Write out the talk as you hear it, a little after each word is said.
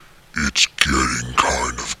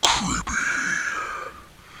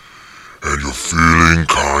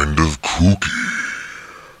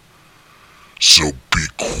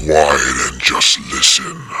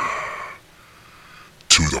listen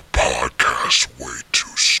to the podcast Way Too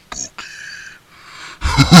Spooky.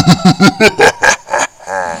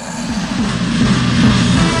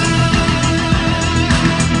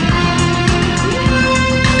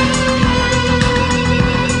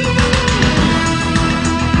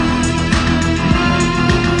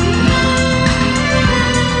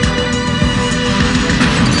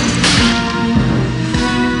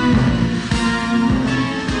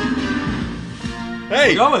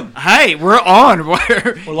 Hey, going. Hey, we're on.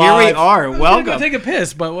 Here we are. I'm Welcome. gonna go take a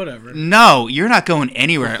piss, but whatever. No, you're not going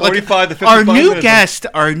anywhere. 45 to 55 minutes.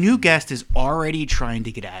 Our new guest is already trying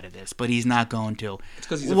to get out of this, but he's not going to. It's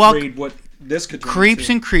because he's afraid what this could turn Creeps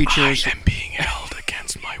into. and creatures. I am being held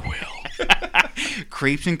against my will.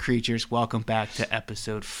 Creeps and creatures. Welcome back to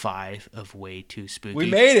episode 5 of Way Too Spooky. We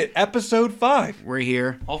made it, episode 5. We're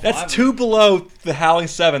here. That's 2 below the Howling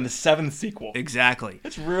 7, the 7th sequel. Exactly.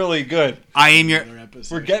 It's really good.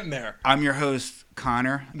 We're getting there. I'm your host,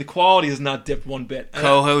 Connor. The quality has not dipped one bit.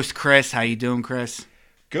 Co-host Chris. How you doing, Chris?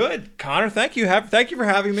 Good, Connor. Thank you. Thank you for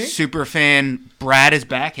having me. Super fan Brad is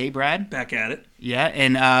back. Hey, Brad. Back at it. Yeah,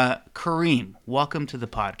 and Karim, welcome to the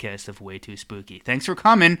podcast of Way Too Spooky. Thanks for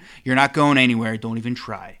coming. You're not going anywhere. Don't even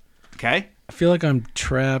try. Okay? I feel like I'm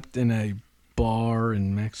trapped in a bar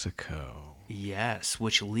in Mexico. Yes,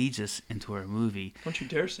 which leads us into our movie. Don't you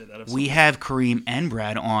dare say that. We have Karim and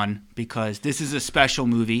Brad on because this is a special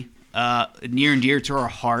movie, near and dear to our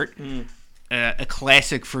heart. A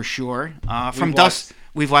classic for sure. From Dusk,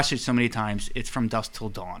 we've watched it so many times. It's From Dusk Till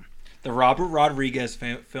Dawn. The Robert Rodriguez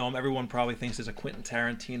film, everyone probably thinks is a Quentin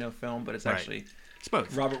Tarantino film, but it's actually It's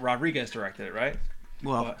both. Robert Rodriguez directed it, right?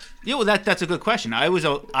 Well, that's a good question.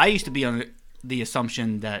 I used to be on the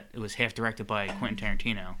assumption that it was half directed by Quentin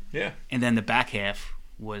Tarantino. Yeah. And then the back half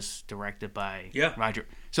was directed by Yeah. Roger.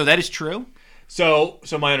 So that is true? So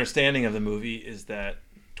my understanding of the movie is that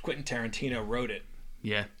Quentin Tarantino wrote it.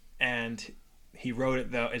 Yeah. And he wrote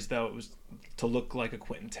it as though it was to look like a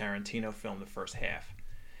Quentin Tarantino film the first half.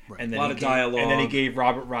 Right. And then A lot of dialogue. And then he gave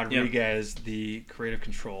Robert Rodriguez the creative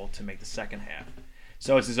control to make the second half.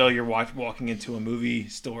 So it's as though you're walking into a movie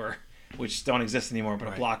store, which don't exist anymore, but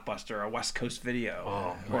a Blockbuster, a West Coast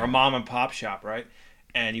Video, or a mom and pop shop, right?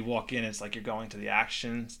 And you walk in, it's like you're going to the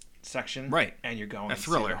action section, right? And you're going a to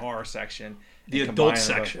thriller, the horror section, the adult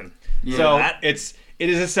section. Yeah. So it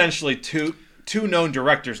is essentially two known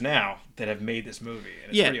directors now that have made this movie,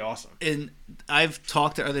 and it's pretty awesome. And I've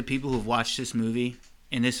talked to other people who've watched this movie,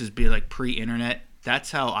 and this is like pre-internet.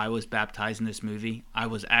 That's how I was baptized in this movie. I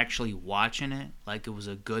was actually watching it like it was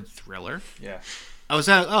a good thriller. Yeah. I was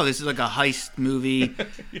like, this is like a heist movie.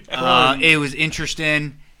 It was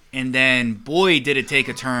interesting. And then, boy, did it take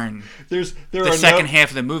a turn. The second half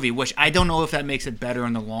of the movie, which I don't know if that makes it better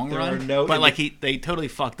in the long run. But they totally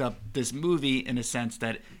fucked up this movie in a sense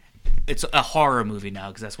that it's a horror movie now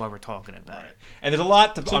because that's why we're talking about it. And there's a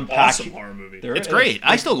lot to unpack. Awesome horror movie. It's great.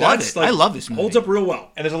 I still love it. I love this movie. Holds up real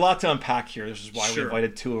well. And there's a lot to unpack here. This is why we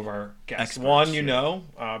invited 2 of our guests. One,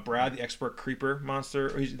 Brad, the expert creeper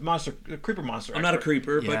monster. He's the creeper monster. I'm not a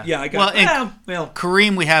creeper, but I got.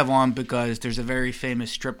 Kareem we have on because there's a very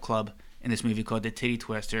famous strip club in this movie called the Titty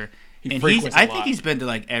Twister. I think he's been to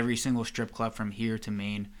like every single strip club from here to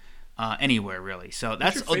Maine. Anywhere really, so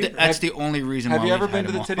that's the only reason. Have you ever been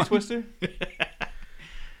to the Titty Twister?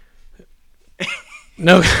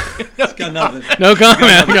 No, got nothing. No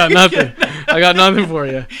comment. I got nothing. I got nothing for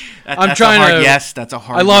you. I'm trying to. Yes, that's a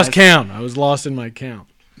hard. I lost count. I was lost in my count.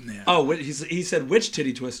 Yeah. Oh, he said which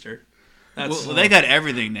Titty Twister? Well, they got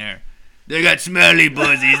everything there. They got smelly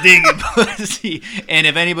pussy, stinky pussy, and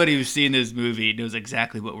if anybody who's seen this movie knows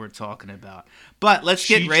exactly what we're talking about. But let's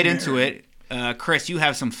get right into it. Chris, you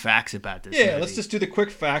have some facts about this movie. Yeah, let's just do the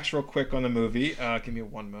quick facts real quick on the movie. Give me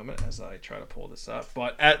one moment as I try to pull this up.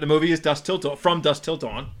 But the movie is From Dusk Till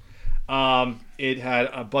Dawn. It had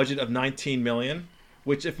a budget of $19 million,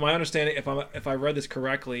 which, if my understanding, if I read this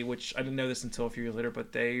correctly, which I didn't know this until a few years later,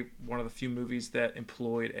 but one of the few movies that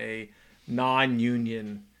employed a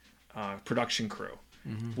non-union production crew,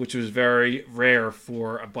 which was very rare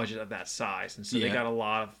for a budget of that size, and so they got a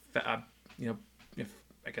lot of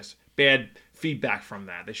I guess bad feedback from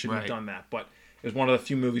that. They shouldn't have done that, but it was one of the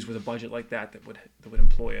few movies with a budget like that would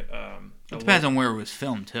employ it. It depends on where it was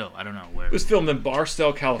filmed too. I don't know where. It was filmed in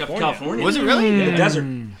Barstow, California. Was it really? The desert.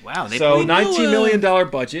 Wow. So $19 million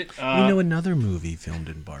budget. We know another movie filmed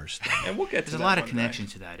in Barstow. And we'll get to There's a lot of connection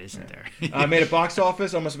to that, isn't there? Made a box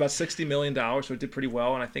office almost about $60 million, so it did pretty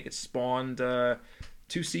well, and I think it spawned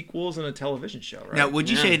 2 sequels and a television show. Right? Now, would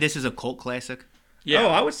you say this is a cult classic? Yeah. Oh,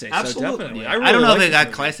 I would say Absolutely. so, definitely. I really don't know like if it this got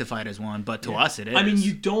movie. classified as one, but to us it is. I mean,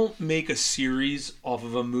 you don't make a series off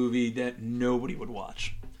of a movie that nobody would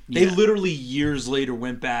watch. They literally years later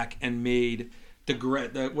went back and made the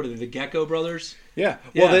what are they, the Gecko brothers? Yeah.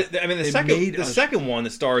 Well, Yeah. the second one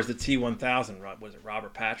that stars the T-1000, was it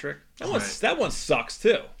Robert Patrick? That one sucks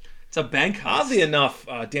too. It's a bank heist. Oddly enough,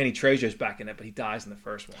 Danny Trejo's back in it, but he dies in the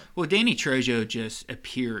first one. Well, Danny Trejo just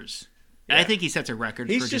appears. Yeah. I think he sets a record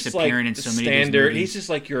for just like appearing in the so many of these standard. movies. He's just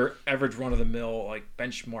like your average run-of-the-mill, like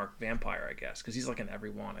benchmark vampire, I guess, because he's like in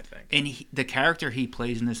every one, I think. And the character he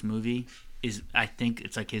plays in this movie is, I think,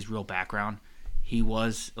 it's like his real background. He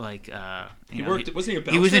was like, wasn't he a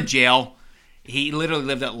bouncer? He was in jail. He literally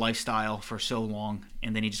lived that lifestyle for so long,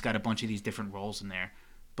 and then he just got a bunch of these different roles in there.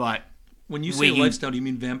 But when you say lifestyle, do you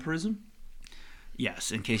mean vampirism?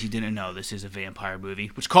 Yes, in case you didn't know, this is a vampire movie,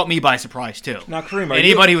 which caught me by surprise too. Now, Karim,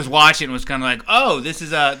 anybody who was watching was kind of like, "Oh, this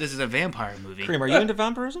is a vampire movie." Karim, are you into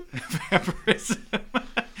vampirism? Vampirism.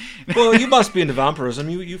 Well, you must be into vampirism.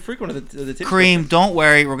 You frequented the Titty Karim, Twister. don't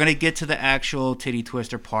worry. We're gonna get to the actual Titty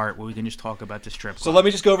Twister part where we can just talk about the strip club. So let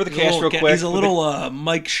me just go over the cast real quick. He's a little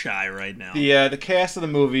mic shy right now. The cast of the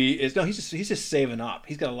movie is he's just saving up.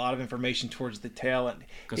 He's got a lot of information towards the tail end.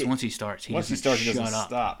 Because once he starts, he doesn't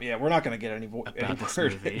stop. Yeah, we're not going to get any about this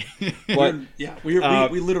word. movie. But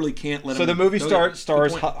we literally can't let him. So the movie go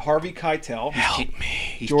stars Good point. Harvey Keitel. Help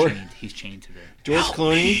me. He's chained to the George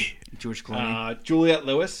Clooney. George Clooney. Juliette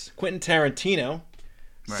Lewis. Quentin Tarantino.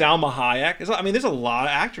 Right. Salma Hayek. I mean, there's a lot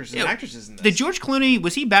of actors and actresses in this. Did George Clooney,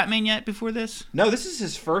 was he Batman yet before this? No, this is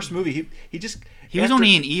his first movie. He was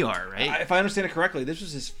only in ER, right? If I understand it correctly, this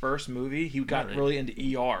was his first movie. He got really into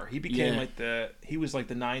ER. He became he was like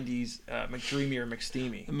the '90s McDreamy or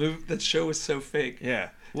McSteamy. That show was so fake. Yeah.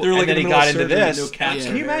 They're like and then he got into this. No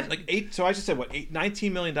Can you imagine? Like so I just said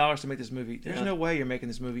 $19 million to make this movie. There's no way you're making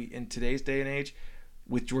this movie in today's day and age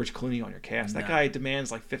with George Clooney on your cast. That guy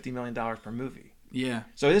demands like $50 million per movie. Yeah.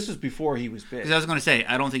 So this was before he was big. Because I was going to say,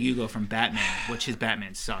 I don't think you go from Batman, which his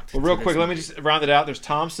Batman sucked. Well, real quick, let me just round it out. There's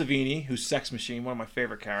Tom Savini, who's Sex Machine, one of my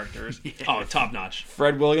favorite characters. Oh, top notch.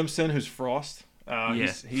 Fred Williamson, who's Frost.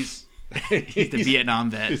 He's the Vietnam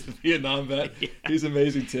vet. He's the Vietnam vet. Yeah. He's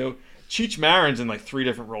amazing too. Cheech Marin's in like 3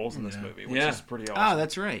 different roles in this movie, which is pretty awesome. Oh,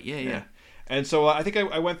 that's right. Yeah. And so I think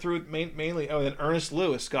I went through mainly. Oh, then Ernest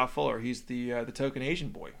Lewis, Scott Fuller. He's the token Asian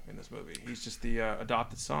boy in this movie. He's just the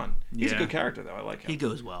adopted son. He's a good character though. I like him. He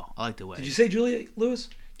goes well. I like the way. Did you say Juliette Lewis?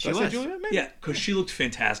 Did I say Juliette? Maybe? Yeah, because she looked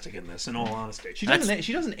fantastic in this. In all honesty, She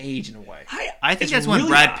doesn't age in a way. I think that's when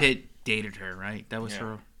Brad Pitt dated her. Right? That was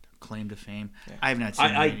her claim to fame. Yeah. I have not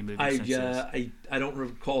seen any movies since this. I don't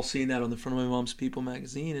recall seeing that on the front of my mom's People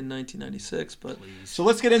magazine in 1996. But so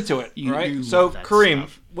let's get into it, right? So Karim,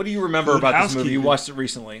 what do you remember about this movie? You watched it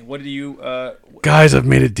recently. What did you? Guys, I've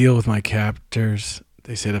made a deal with my captors.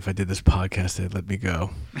 They said if I did this podcast, they'd let me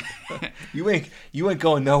go. You ain't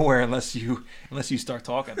going nowhere unless you start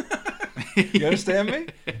talking. You understand me?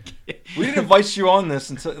 We didn't invite you on this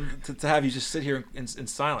to have you just sit here in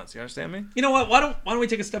silence. You understand me? You know what? Why don't we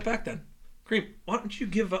take a step back then? Karim, why don't you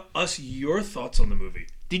give us your thoughts on the movie?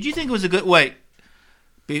 Did you think it was a good wait?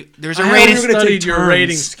 There's a I rating. haven't studied your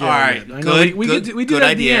rating scale. All right, yet. good. We do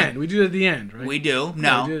that at the end. We do it at the end, right? We do.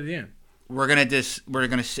 No, we do it at the end. We're gonna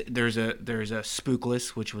there's a spookless,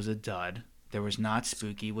 which was a dud. There was not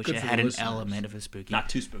spooky, which it had an element of a spooky. Not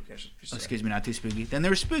too spooky. Excuse me, not too spooky. Then there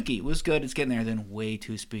was spooky. It was good. It's getting there. Then way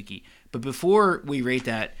too spooky. But before we rate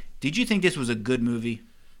that, did you think this was a good movie?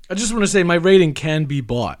 I just want to say my rating can be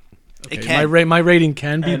bought. Okay? It can. My rating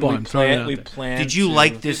can be bought. We plan. Did you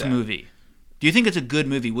like this movie? Do you think it's a good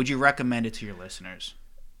movie? Would you recommend it to your listeners?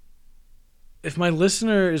 If my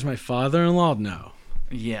listener is my father-in-law, no.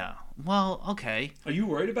 Yeah. Well, okay. Are you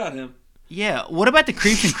worried about him? Yeah. What about the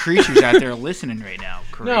creeps and creatures out there listening right now?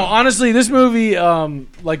 Karim? No, honestly, this movie,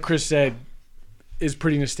 like Chris said, is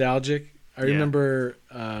pretty nostalgic. I remember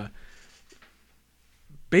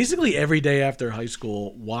basically every day after high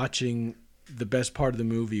school watching the best part of the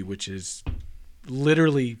movie, which is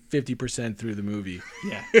literally 50% through the movie.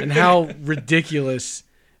 Yeah. And how ridiculous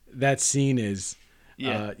that scene is.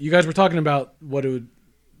 Yeah. You guys were talking about what it would,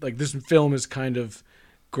 like, this film is kind of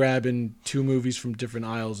grabbing 2 movies from different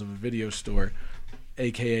aisles of a video store,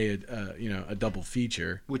 aka a double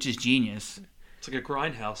feature, which is genius. It's like a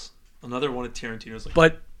Grindhouse, another one of Tarantino's.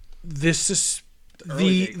 But this is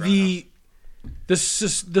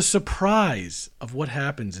the surprise of what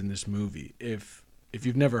happens in this movie, if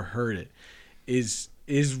you've never heard it, is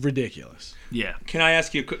ridiculous. Yeah. Can I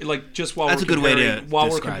ask you, like, just while That's we're a good way comparing, to while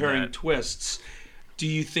we're describe comparing that. twists, do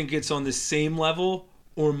you think it's on the same level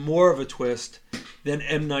or more of a twist than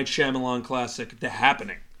M. Night Shyamalan classic The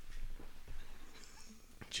Happening?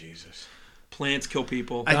 Jesus. Plants kill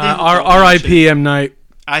people. R.I.P. M. Night.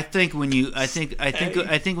 I think when you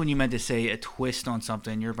when you meant to say a twist on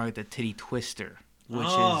something, you're about the Titty Twister, which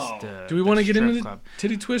is the. Do we want to get into club. the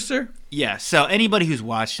Titty Twister? Yeah. So anybody who's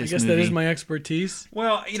watched this, I guess movie, that is my expertise.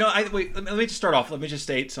 Well, wait. Let me just start off. Let me just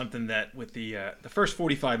state something that with the first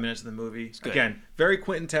 45 minutes of the movie, again, very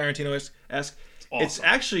Quentin Tarantino-esque. Awesome. It's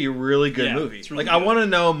actually a really good movie. It's really I want to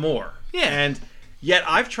know more. Yeah. And yet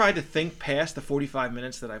I've tried to think past the 45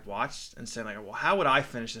 minutes that I've watched and say, well, how would I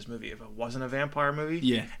finish this movie if it wasn't a vampire movie?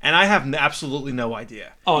 Yeah. And I have absolutely no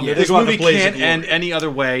idea. Oh, no, this movie can't end any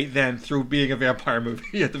other way than through being a vampire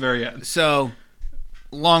movie at the very end. So,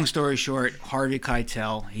 long story short, Harvey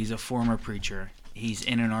Keitel, he's a former preacher. He's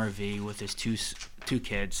in an RV with his two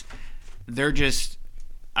kids. They're just,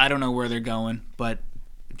 I don't know where they're going, but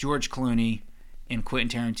George Clooney and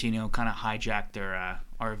Quentin Tarantino kind of hijacked their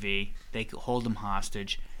RV. They hold them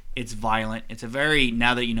hostage. It's violent. It's a very,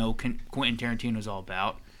 now that you know Quentin Tarantino's all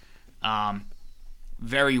about,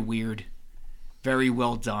 very weird, very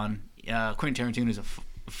well done. Quentin Tarantino's a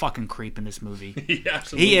fucking creep in this movie.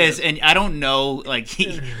 He is, and I don't know, like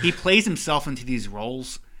he plays himself into these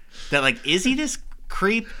roles that, like, is he this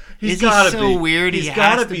creep? Is he so weird? He's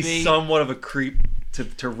got to be somewhat of a creep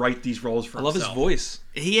to write these roles for himself. I love his voice.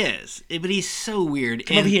 He is, but he's so weird.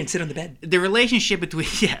 Come over here and sit on the bed. The relationship between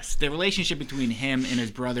him and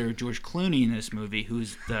his brother George Clooney in this movie,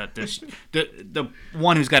 who's the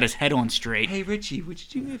one who's got his head on straight. Hey Richie, would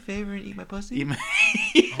you do me a favor and eat my pussy?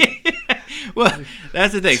 Well,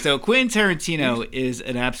 that's the thing. So Quentin Tarantino is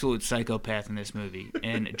an absolute psychopath in this movie,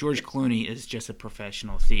 and George Clooney is just a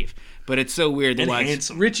professional thief. But it's so weird to watch.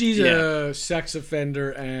 Handsome. Richie's a sex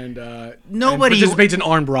offender and nobody participates in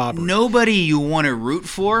armed robbery. Nobody you want to root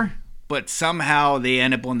for, but somehow they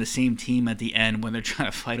end up on the same team at the end when they're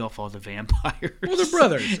trying to fight off all the vampires. Well, they're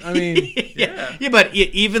brothers. I mean, yeah. But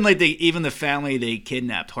even the family they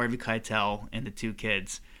kidnapped, Harvey Keitel and the two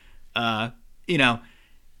kids,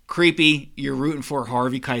 creepy. You're rooting for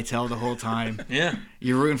Harvey Keitel the whole time. Yeah.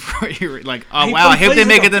 You're like, oh wow, I hope they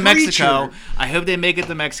make it to Mexico. I hope they make it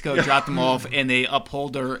to Mexico, drop them off, and they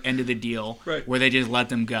uphold their end of the deal, where they just let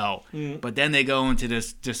them go. But then they go into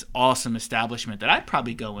this awesome establishment that I'd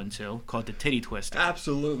probably go into called the Titty Twister.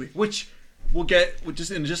 Absolutely. Which we'll get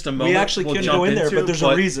just in just a moment. We actually couldn't go in there, but there's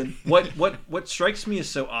a reason. What strikes me as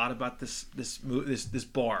so odd about this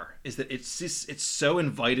bar is that it's so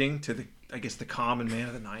inviting to the common man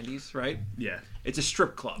of the 90s, right? Yeah. It's a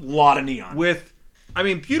strip club. A lot of neon. With,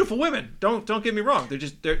 beautiful women. Don't get me wrong.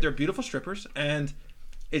 They're beautiful strippers, and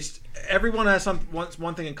everyone has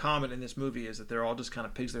one thing in common in this movie is that they're all just kind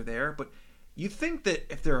of pigs. They're there, but you think that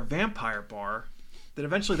if they're a vampire bar, that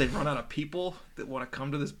eventually they run out of people that want to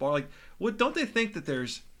come to this bar. Like, don't they think that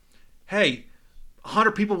there's,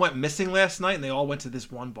 100 people went missing last night and they all went to this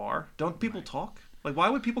one bar? Don't people talk? Like, why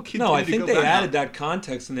would people continue to go back? No, I think they added that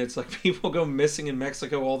context, and it's like people go missing in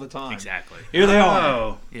Mexico all the time. Exactly. Here they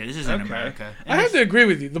are. Yeah, this is in America. I have to agree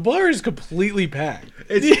with you. The bar is completely packed.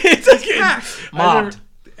 It's packed. Mobbed.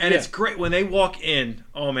 And it's great when they walk in.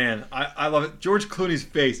 Oh, man. I love it. George Clooney's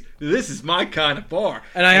face. This is my kind of bar.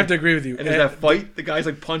 And I have to agree with you. And there's that fight. The guy's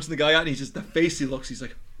like punching the guy out, and he's just, the face he looks, he's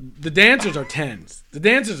like, the dancers are tens. The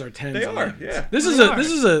dancers are tens. They are, yeah. This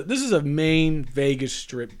is a main Vegas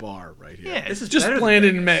strip bar right here. Yeah, this is just planned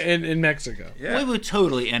in Mexico. Yeah. We would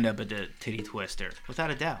totally end up at the Titty Twister, without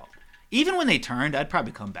a doubt. Even when they turned, I'd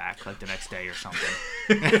probably come back like the next day or something.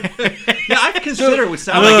 Yeah, I consider with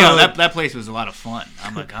Salma. That place was a lot of fun.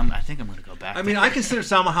 I'm like, I think I'm going to go back. I consider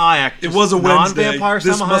Salma Hayek. It was a Wednesday. Non-vampire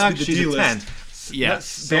Salma Hayek. She's She's a 10.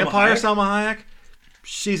 Yes. Vampire Salma Hayek.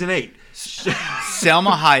 She's an 8.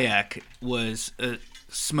 Salma Hayek was a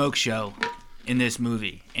smoke show in this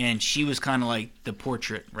movie, and she was kind of like the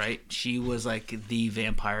portrait, right? She was like the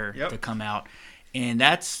vampire to come out, and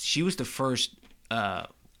she was the first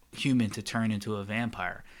human to turn into a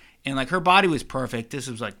vampire. And like her body was perfect. This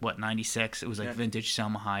was like 96. It was like vintage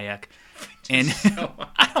Salma Hayek. And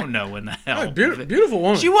I don't know when the hell. Beautiful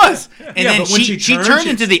woman. She was. And then she turned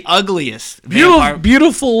into the ugliest vampire.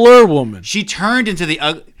 Beautiful woman. She turned into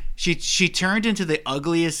the she turned into the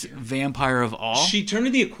ugliest vampire of all. She turned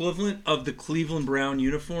into the equivalent of the Cleveland Brown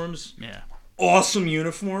uniforms. Yeah. Awesome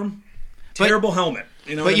uniform. Terrible helmet.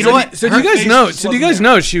 But you know what? So do you guys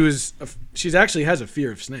know she's actually has a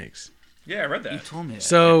fear of snakes? Yeah, I read that. You told me that.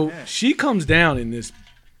 So she comes down in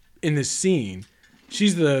this scene.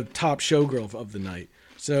 She's the top showgirl of the night.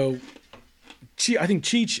 So I think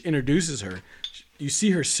Cheech introduces her. You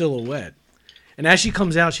see her silhouette. And as she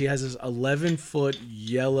comes out, she has this 11-foot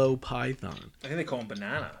yellow python. I think they call him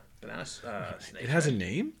Banana. banana snake. It has a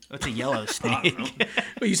name? It's a yellow snake.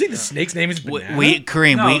 Wait, you say the snake's name is banana?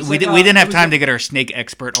 Kareem, No, we didn't have time to get our snake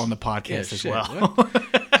expert on the podcast as well.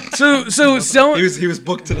 So Selma, He was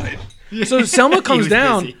booked tonight. so Selma comes was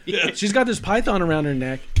down. busy. She's got this python around her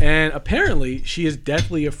neck, and apparently she is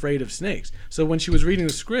deathly afraid of snakes. So when she was reading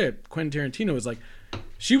the script, Quentin Tarantino was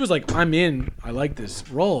like, I'm in. I like this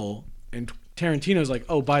role. And Tarantino's like,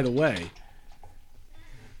 oh, by the way,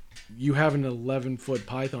 you have an 11-foot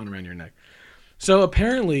python around your neck. So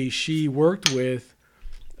apparently she worked with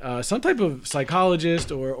some type of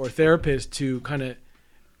psychologist or therapist to kind of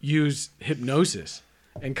use hypnosis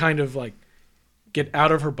and kind of like get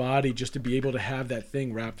out of her body just to be able to have that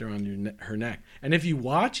thing wrapped around her neck. And if you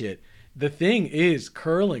watch it, the thing is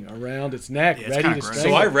curling around its neck, Yeah, it's ready kinda to gross.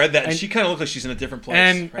 strangle. So I read that, and And- she kind of looks like she's in a different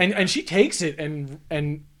place. and she takes it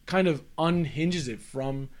and kind of unhinges it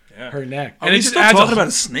from her neck. Are And we it just still adds talking about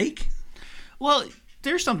a snake? Well,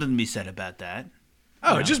 there's something to be said about that.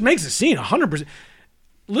 it just makes the scene 100%.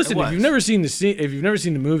 Listen, It if you've was. never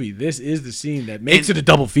seen the movie, this is the scene that makes it a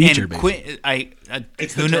double feature. Basically.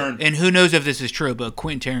 It's the turn. And who knows if this is true, but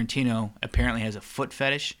Quentin Tarantino apparently has a foot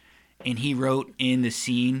fetish, and he wrote in the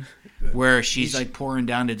scene where she's like pouring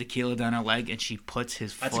down the tequila down her leg, and she puts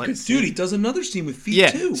his foot. That's a good Dude, he does another scene with feet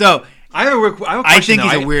Yeah. too. So I have a question. I think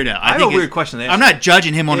he's a weirdo. I have think a weird it's- question to ask. I'm not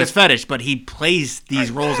judging him on his If- fetish, but he plays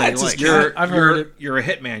these roles that he it's just likes. I've heard it. You're a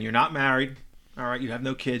hitman. You're not married. All right, you have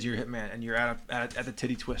no kids. You're a hitman, and you're at the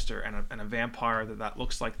Titty Twister, and a vampire that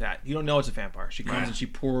looks like that. You don't know it's a vampire. She comes and she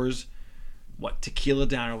pours tequila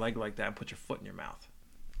down her leg like that, and puts your foot in your mouth.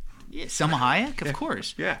 Yeah, Selma Hayek, of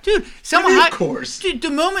course. Yeah. Dude, Selma Of Hayek. course. Dude, the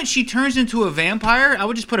moment she turns into a vampire, I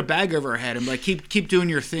would just put a bag over her head and be like, keep doing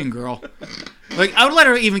your thing, girl. Like, I would let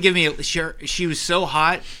her even give me she was so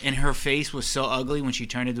hot and her face was so ugly when she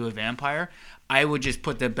turned into a vampire. I would just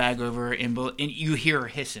put the bag over her and you hear her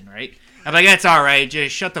hissing, right? I'm like, that's all right.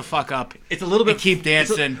 Just shut the fuck up. It's a little bit. And keep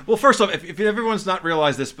dancing. Well, first off, if everyone's not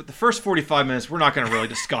realized this, but the first 45 minutes, we're not going to really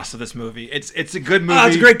discuss this movie. It's a good movie.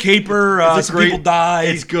 it's a great caper. It's a Some great- people die.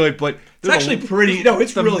 It's good, but It's actually pretty. No,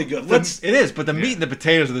 it's really good. It is, but the meat and the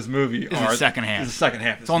potatoes of this movie Is are the second half. Is the second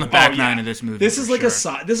half. It's on the back nine of this movie. This for is like sure. a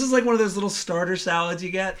side. This is like one of those little starter salads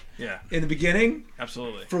you get. Yeah. In the beginning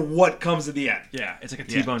Absolutely. for what comes at the end. Yeah, it's like a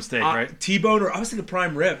T-bone steak, Uh, right? T-bone, or I was thinking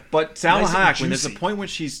prime rib. But Salma Nice and Hayek, when there's a juicy. point when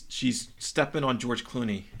she's stepping on George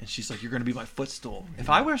Clooney, and she's like, "You're going to be my footstool."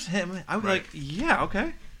 If I was him, I would be like, "Yeah,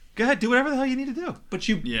 okay, go ahead, do whatever the hell you need to do." But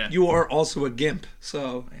you Yeah. you are also a gimp,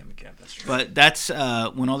 so I am a cat. That's true. But that's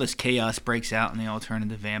when all this chaos breaks out and they all turn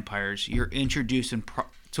into vampires. You're introduced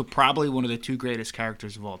to probably one of the two greatest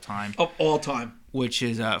characters of all time, of all time. which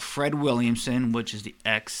is Fred Williamson, which is the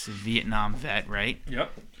ex-Vietnam vet, right?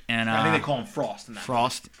 Yep. And I think they call him Frost in that.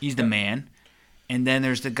 Frost. He's the man. And then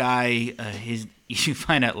there's the guy. You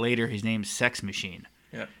find out later his name's Sex Machine,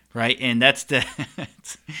 Yeah. right? And that's the.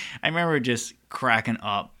 I remember just cracking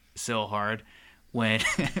up so hard when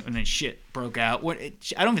then shit broke out. I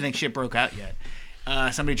don't even think shit broke out yet.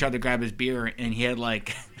 Somebody tried to grab his beer and he had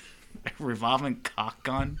like a revolving cock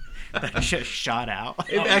gun that just shot out.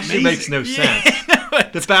 It actually makes no sense.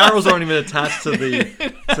 The barrels aren't even attached to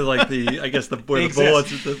the I guess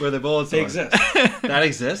where the bullets They are. exist. That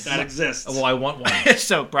exists. That exists. Well, I want one.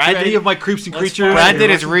 So Do Brad any did, of my creeps and creatures. Brad did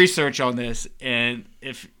his research on this, and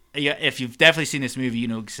if you've definitely seen this movie, you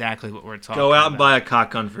know exactly what we're talking about. Go out and buy a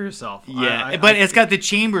cock gun for yourself. Yeah, but it's got the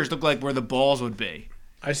chambers look like where the balls would be.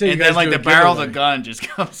 I say you And guys then like do the a barrel of giveaway. the gun just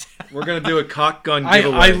comes out. We're gonna do a cock gun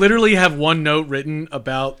giveaway. I literally have one note written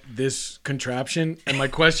about this contraption, and my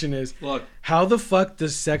question is, Look. how the fuck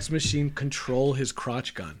does Sex Machine control his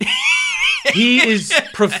crotch gun? He is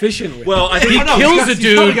proficient with Well, it. I think he I know, kills a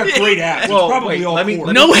he's probably dude got great abs. Well, He's probably wait, all let me- four.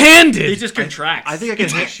 let me- no-handed. He just contracts. I think I can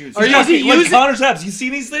hit. Are you- is he like using- Connor's abs. You see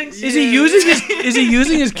these things? Is he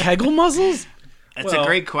using his Kegel muscles? That's Well, a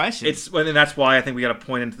great question. And that's why I think we got to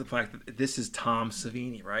point into the fact that this is Tom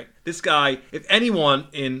Savini, right? This guy, if anyone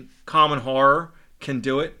in common horror can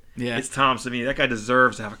do it, Yeah. it's Tom Savini. That guy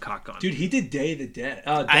deserves to have a cock gun. Dude, he did Day of the Dead.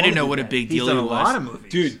 I didn't know what a big he's deal done he a was. lot of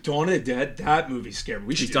movies. Dude, Dawn of the Dead, that movie scared me.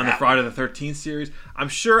 We should He's do done the that Friday the 13th series. I'm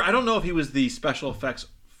sure. I don't know if he was the special effects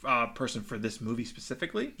person for this movie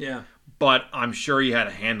specifically. Yeah. But I'm sure he had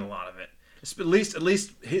a hand in a lot of it. At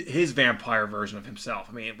least his vampire version of himself.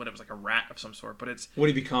 I mean, it was like a rat of some sort, but it's What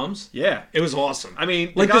he becomes? yeah. It was awesome. I mean,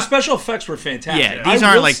 like the the guy- special effects were fantastic. Yeah, I these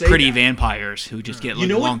aren't will like say pretty that. vampires who just get like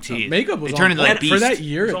know what? long teeth. Makeup was they on turn into like point. For beasts. that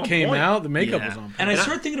year It was it on came point. out. The makeup Yeah. was on point. And I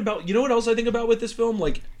started thinking about, you know what else I think about with this film?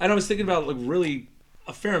 Like, and I was thinking about like really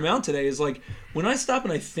a fair amount today is like when I stop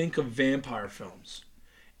and I think of vampire films,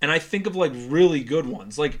 and I think of like really good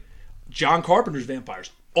ones, like John Carpenter's Vampires,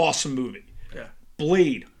 awesome movie. Yeah.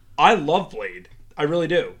 Blade, I love Blade. I really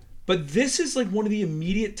do. But this is like one of the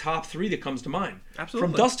immediate top 3 that comes to mind. Absolutely.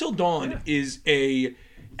 From Dusk Till Dawn is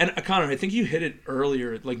and Connor, I think you hit it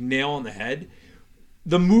earlier, like nail on the head.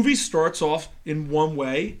 The movie starts off in one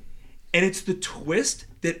way, and it's the twist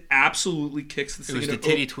that absolutely kicks the thing. It was the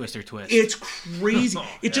Titty Twister twist. It's crazy.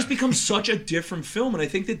 It just becomes such a different film, and I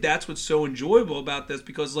think that that's what's so enjoyable about this,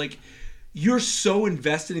 because like you're so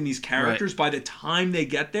invested in these characters by the time they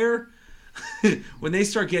get there. When they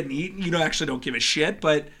start getting eaten, you actually don't give a shit,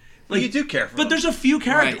 but like you do care for But them. there's a few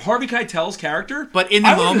characters. Right. Harvey Keitel's character. But in the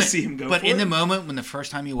I wanted moment, to see him go but for in it. the moment when the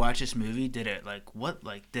first time you watch this movie, did it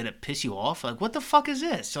did it piss you off? Like, what the fuck is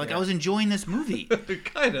this? So I was enjoying this movie.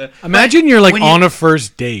 Kind of. Imagine you're like when you- on a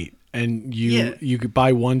first date and Yeah. you could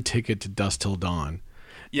buy one ticket to Dusk Till Dawn.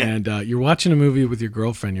 Yeah. And you're watching a movie with your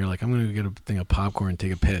girlfriend. You're like, I'm going to get a thing of popcorn and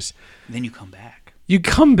take a piss. And then you come back. You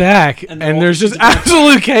come back And and, all- there's just she's a vampire.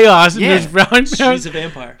 absolute chaos. And Yeah. there's She's a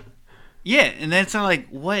vampire. Yeah, and then it's not like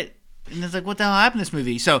what. And it's like, what the hell happened to this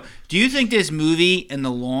movie? So, do you think this movie, in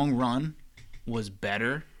the long run, was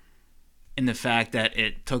better in the fact that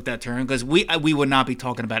it took that turn? Because we would not be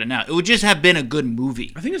talking about it now. It would just have been a good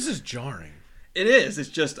movie. I think this is jarring. It is. It's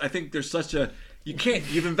just, I think there's such a... You can't...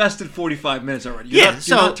 You've invested 45 minutes already.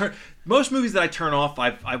 Most movies that I turn off,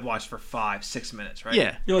 I've watched for 5-6 minutes, right?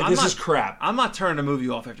 Yeah. You're like, this is crap. I'm not turning a movie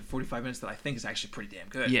off after 45 minutes that I think is actually pretty damn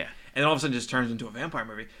good. Yeah. And all of a sudden it just turns into a vampire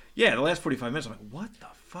movie. Yeah, the last 45 minutes, I'm like, what the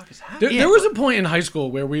fuck is happening? There was a point in high school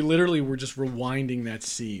where we literally were just rewinding that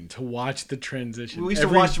scene to watch the transition. We used to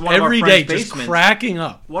watch one of our every friends' day, just basements. cracking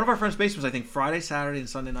up. One of our friends' basements, I think Friday, Saturday, and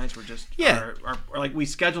Sunday nights were just... Yeah. Or like, we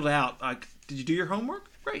scheduled out, like, did you do your homework?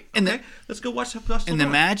 Great. And okay. Let's go watch Dusk Till And the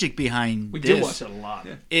Dawn. magic behind We this did watch it a lot.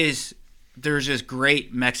 Yeah. is there's this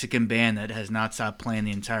great Mexican band that has not stopped playing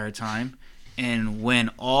the entire time. And when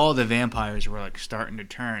all the vampires were like starting to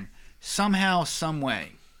turn, somehow, some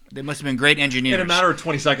way, they must have been great engineers. In a matter of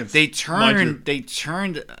 20 seconds. They mind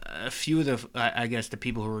turned a few of the, I guess, the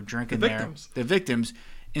people who were drinking The victims.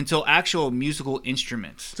 into actual musical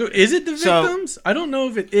instruments. So is it the So- victims? I don't know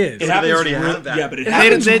if it is. It they happens already real- have that. Yeah, but it It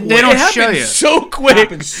happens. they quick. don't it show happened you. so quick.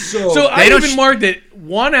 happens so. So I don't even sh- marked it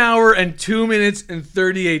 1 hour and 2 minutes and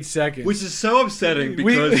 38 seconds. Which is so upsetting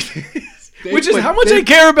We- because... which is how much I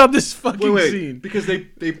care about this fucking Wait, scene. because they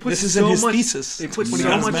put This is so in his much, thesis. They put when he so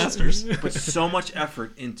got his much master's. put so much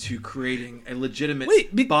effort into creating a legitimate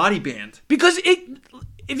Wait, body band. Because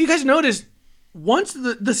if you guys notice, once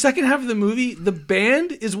the second half of the movie, the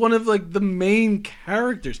band is one of like the main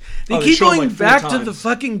characters. They They keep show 'em, going like, 4 back to times. the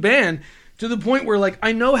fucking band to the point where like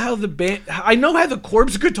I know how the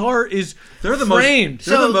corpse guitar is They're the framed. most.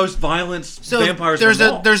 They're the most violent vampires. there's of a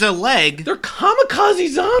them all. there's a leg. They're kamikaze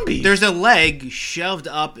zombies. There's a leg shoved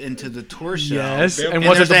up into the torso. yes, and And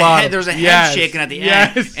what's at there's the a bottom? head, there's a head Yes, shaking at the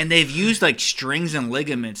yes. end, and they've used like strings and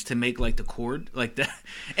ligaments to make like the cord, like that.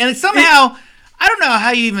 And it's somehow, I don't know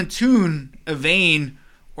how you even tune a vein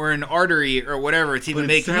or an artery or whatever to even But it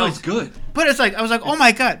make sounds noise. good. But it's like I was like, oh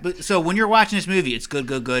my god! But so when you're watching this movie, it's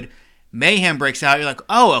good. Mayhem breaks out. You're like,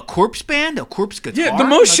 oh, a corpse band, a corpse guitar. Yeah, the most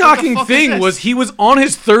Like, what the shocking fuck is thing this? was he was on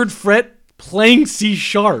his 3rd fret playing C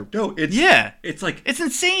sharp. No, it's Yeah. It's like It's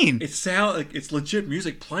insane. it's it's legit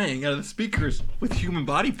music playing out of the speakers with human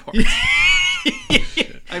body parts.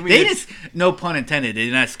 I mean, They it's- just, no pun intended, they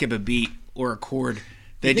did not skip a beat or a chord.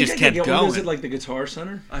 They You think just I could kept get going. one? Is it like the Guitar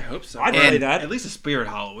Center? I hope so. I'd play play that. At least a Spirit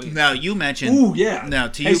Halloween. Now you mentioned. Ooh, yeah. Now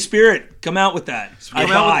to Hey, you, Spirit, come out with that. Come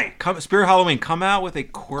Get out high. with, Spirit Halloween. Come out with a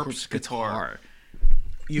corpse guitar.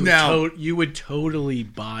 You Now- you would totally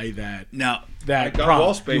buy that. now, That I got prompt.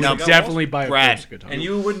 wall space. You I would got definitely wall buy a Brad, corpse guitar. And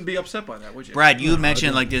you wouldn't be upset by that, would you? Brad, you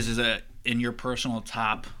mentioned like this is in your personal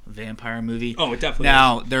top vampire movie. Oh, it definitely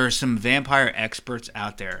Now there are some vampire experts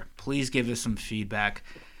out there. Please give us some feedback.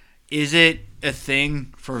 Is it a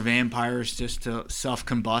thing for vampires just to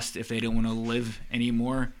self-combust if they don't want to live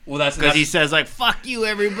anymore? Well, that's Because he says like "fuck you,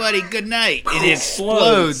 everybody, good night," and it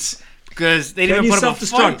Explodes. explodes because they Can didn't you even put up a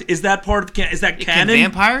self-destruct? fight. Is that part of the is that Can canon?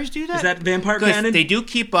 vampires do that? Is that vampire 'Cause canon? They do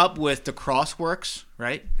keep up with the crossworks,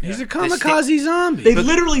 right? He's a kamikaze zombie. They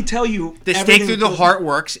literally tell you The stake everything through the that- heart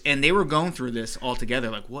works, and they were going through this all together.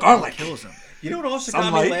 Like, what Garlic. kills them? You know what also got me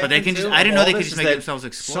Sunlight. laughing But they can just- too, I didn't know all they could this just is make that themselves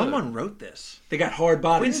explode. Someone wrote this. They got hard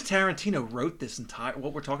Quentin bodies. Tarantino wrote this entire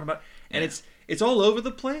what we're talking about, and it's all over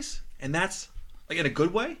the place, and that's like in a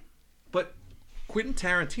good way. But Quentin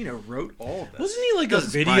Tarantino wrote all of this. Wasn't he like a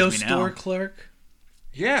Doesn't video surprise me now. store clerk?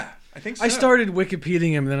 Yeah, I think so. I started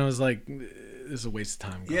Wikipediaing him, and then I was like, "This is a waste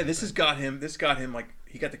of time." Yeah, this got him. This got him like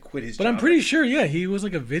he got to quit his. But job. I'm pretty sure, he was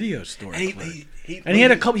like a video store. And clerk. he And he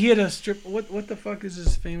had a couple. He had a strip. What the fuck is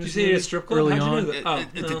his famous? Did you say he had a strip club? early How'd you on? know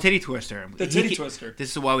that? The Titty Twister. The Titty Twister.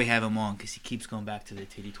 This is why we have him on, because he keeps going back to the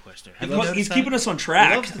Titty Twister. He's keeping us on track.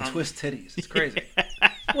 He loves to twist titties. It's crazy.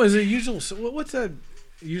 What is it? What's that?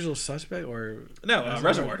 Usual Suspect or No,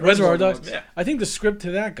 Reservoir Dogs. Yeah. I think the script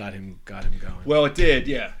to that got him going. Well, it did.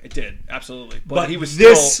 Yeah, it did. Absolutely. But he was.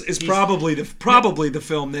 This is probably the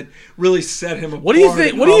film that really set him apart. What do you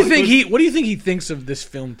think? What do you think he thinks of this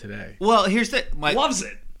film today? Well, here's loves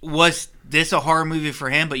it. Was this a horror movie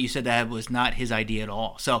for him? But you said that was not his idea at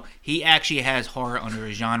all. So he actually has horror under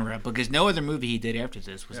his genre, because no other movie he did after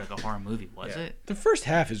this was like a horror movie, was it? The first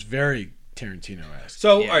half is very Tarantino-esque.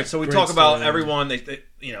 So, all right. So we Great talk about story. everyone. They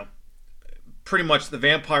pretty much the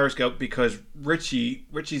vampires go because Richie's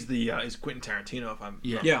is Quentin Tarantino. If I'm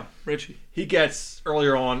yeah, Richie. He gets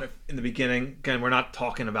earlier on in the beginning. Again, we're not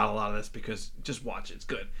talking about a lot of this because just watch it. It's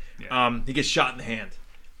good. Yeah. He gets shot in the hand,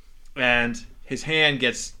 and his hand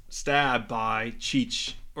gets stabbed by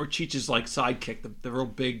Cheech, or Cheech's like sidekick, the real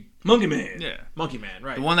big Monkey Man. Yeah, Monkey Man,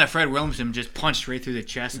 right? The one that Fred Williamson just punched right through the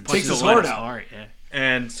chest and takes his heart out. Yeah.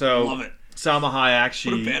 And so love it. Salma Hayek, she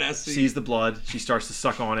badass scene. sees the blood. She starts to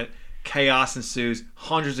suck on it. Chaos ensues.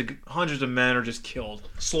 Hundreds of men are just killed,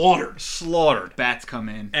 slaughtered. Bats come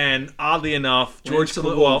in, and oddly enough,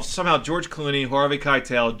 somehow George Clooney, Harvey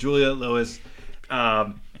Keitel, Juliette Lewis,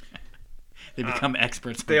 they become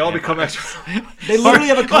experts. They all become experts. They literally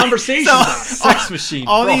have a conversation about it. Sex machine.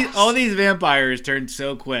 All these vampires turned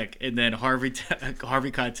so quick, and then Harvey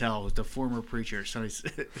Keitel was the former preacher, so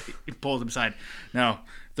he pulled him aside. No,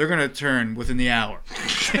 they're gonna turn within the hour.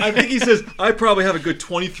 I think he says, I probably have a good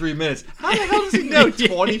 23 minutes. How the hell does he know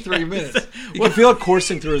 23 minutes? You can feel it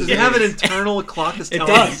coursing through his Does he have an internal clock that's telling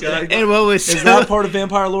does. him? And what was Is that part of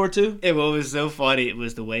vampire lore too? And what was so funny, it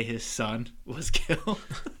was the way his son was killed.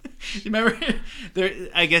 You remember?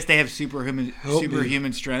 I guess they have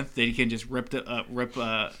superhuman strength. They can just rip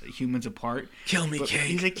humans apart. Kill me, Kate.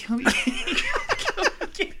 He's like, kill me.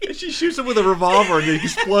 And she shoots him with a revolver and it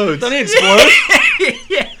explodes. Doesn't it explode?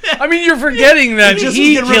 Yeah. I mean, you're forgetting that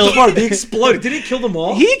he killed. They exploded. Did he kill them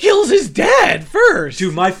all? He kills his dad first.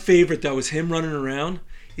 Dude, my favorite though is him running around.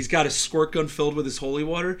 He's got a squirt gun filled with his holy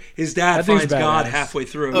water. His dad finds God halfway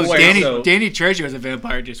through. Oh, Danny Trejo as a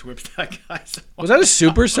vampire just whips that guy. Was that a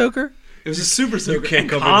super soaker? It was a super soaker. You can't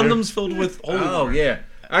come condoms filled with holy water. Oh yeah.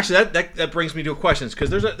 Actually, that brings me to a question because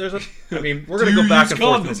there's a. I mean, we're gonna go back and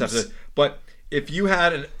forth in this episode, but. If you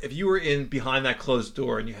were in behind that closed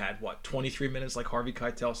door and you had 23 minutes like Harvey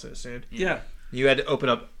Keitel so soon, you had to open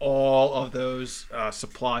up all of those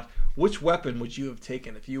supplies. Which weapon would you have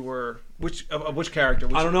taken if you were which character?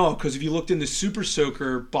 I don't know, because if you looked in the Super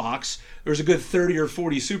Soaker box, there's a good 30 or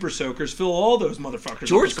 40 Super Soakers. Fill all those motherfuckers.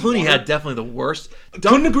 George Clooney had definitely the worst.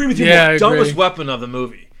 Couldn't agree with you. Yeah, dumbest weapon of the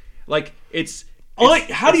movie. Like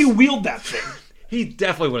how do you wield that thing? He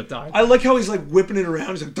definitely would have died. I like how he's like whipping it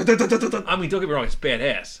around. He's like, I mean, don't get me wrong, it's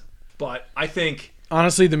badass, but I think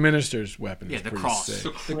honestly, the minister's weapon is the pretty cross.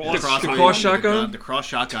 sick. The cross shotgun. The cross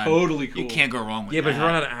shotgun. Totally cool. You can't go wrong with that. Yeah, but if you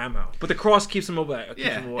run out of ammo, but the cross keeps them away.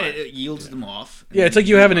 It yields them off. Yeah, it's like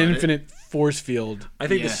you have an infinite force field. I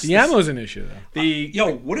think the ammo's an issue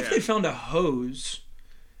though. What if they found a hose?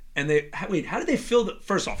 And how did they fill the...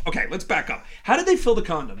 First off, okay, let's back up. How did they fill the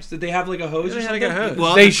condoms? Did they have like a hose or something?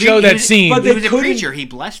 Well, they show that scene. But he was a preacher. He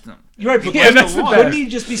blessed them. Right, but wouldn't he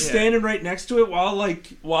just be standing right next to it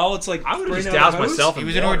while it's like... I would have just doused myself in He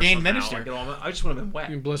was an ordained minister. I just would have been wet.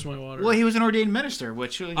 You can bless my water. Well, he was an ordained minister,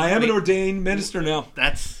 which... I am an ordained minister now.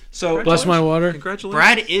 That's... So bless my water. Congratulations.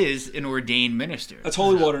 Brad is an ordained minister. That's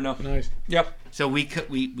holy water now. Nice. Yep. So we could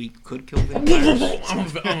kill vampires.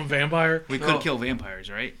 I'm a vampire. We could kill vampires,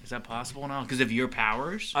 right? Is that possible now? Because of your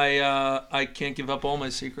powers? I can't give up all my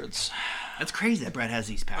secrets. That's crazy that Brad has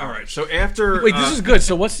these powers. All right, so after... Wait, this is good.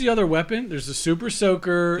 So what's the other weapon? There's the super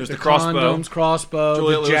soaker, there's the crossbow. condoms, crossbow,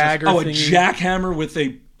 Juliette the jagger a thingy. jackhammer with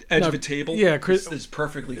a edge of a table? Yeah, Chris. This is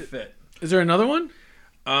perfectly fit. Is there another one?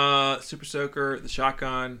 Super soaker, the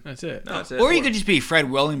shotgun. That's it. No, that's it. Or you could just be Fred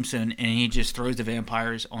Williamson and he just throws the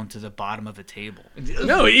vampires onto the bottom of a table.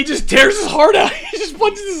 No, he just tears his heart out. He just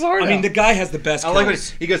punches his heart out. I mean, the guy has the best I like what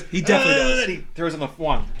kills. he goes. He definitely does. He throws him a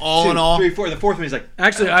 1, All 2, in all. 3, 4. The fourth one, he's like,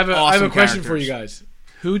 Actually, I have a Awesome question for characters. you guys.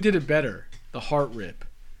 Who did it better? The heart rip.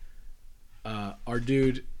 Our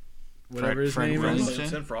dude, whatever his Fred name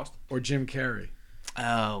Williamson? is, Frost. or Jim Carrey.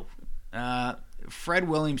 Oh. Fred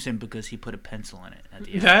Williamson because he put a pencil in it at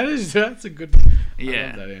the end. That's a good. Yeah.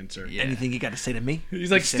 I love that answer. Yeah. Anything you got to say to me?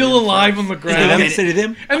 He's like Say still them alive first. on the I'm ground, gonna say to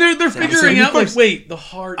them. and they're figuring out like, wait, the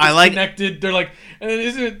heart is I like- connected. They're like, and then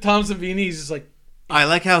isn't it Tom Savini? He's just like, I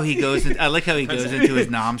like how he goes. I like how he goes into his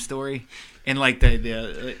Nom story, and like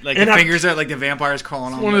the fingers are like the vampires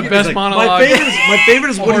crawling on. One of the him. best monologues. My favorite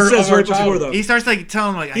is what he says right before though. He starts like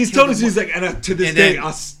telling him like He's told us he's like, and to this and day, then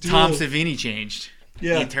I still. Tom Savini changed.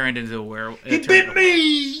 Yeah. He turned into a werewolf. He bit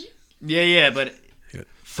me. Yeah, but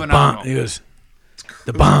phenomenal. He goes,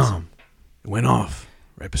 the bomb went off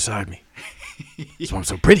right beside me. That's why I'm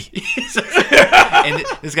so pretty. And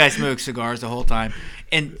this guy smokes cigars the whole time.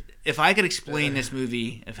 And if I could explain this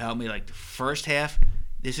movie, if helped me, like the first half,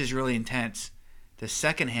 this is really intense. The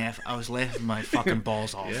second half, I was laughing my fucking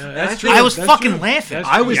balls off. Yeah, that's true. I was That's fucking true. laughing. That's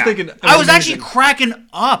I was thinking. I was actually cracking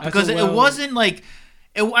up because That's it wasn't like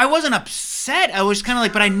I wasn't upset. I was kind of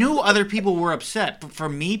like, but I knew other people were upset. But for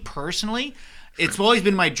me personally, it's always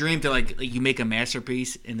been my dream to like you make a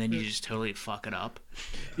masterpiece and then you just totally fuck it up.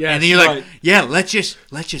 Yeah, And then you're like, yeah, let's just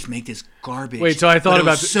make this garbage. Wait, so I thought But it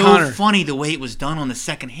about was so Connor. funny the way it was done on the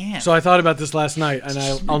second half. So I thought about this last night, and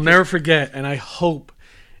I'll never forget. And I hope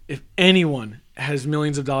if anyone has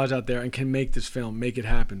millions of dollars out there and can make this film, make it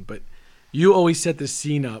happen. But you always set the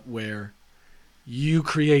scene up where you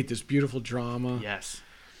create this beautiful drama. yes.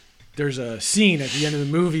 There's a scene at the end of the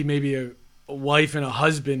movie, maybe a wife and a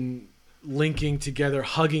husband linking together,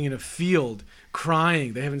 hugging in a field,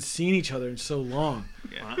 crying. They haven't seen each other in so long.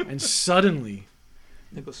 Yeah. And suddenly,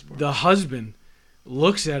 the husband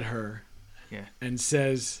looks at her Yeah. and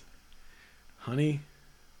says, honey,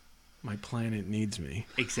 my planet needs me.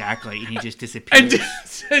 Exactly. And he just disappears.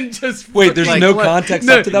 And just Wait, there's Like, no what? context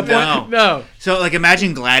No, up to that point. No. So, like,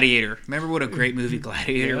 imagine Gladiator. Remember what a great movie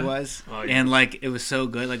Gladiator Yeah. was? Oh, yeah. And, like, it was so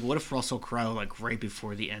good. Like, what if Russell Crowe, like, right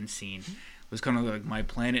before the end scene, was kind of like, my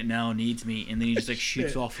planet now needs me, and then he just, like,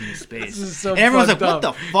 shoots off into space. This is so and everyone's like, fucked what the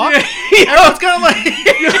up. fuck? Everyone's kind of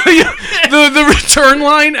like... the return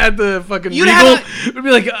line at the fucking You'd Regal have would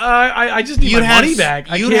be like, I just need my money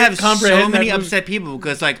back. I You'd can't have comprehend so many that movie. upset people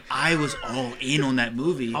because, like, I was all in on that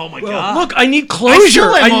movie. Oh my Well, god! look, I need I closure.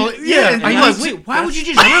 still am I- all, yeah, and I you're need like, to- wait, why would you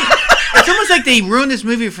just ruin It's almost like they ruined this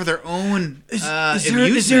movie for their own Is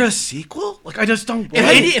amusement. there a sequel? Like, I just don't.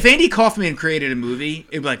 If Andy Kaufman created a movie,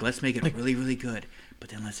 it'd be like, let's make it really, really good, but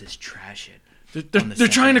then let's just trash it. They're, on the they're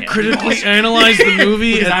trying to second critically half. analyze the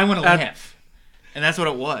movie. Because I want to at- laugh, and that's what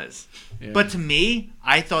it was. Yeah. But to me,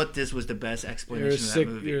 I thought this was the best You're explanation a of that sick.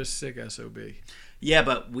 movie. You're a sick SOB. Yeah,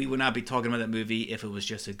 but we would not be talking about that movie if it was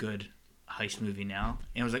just a good heist movie now.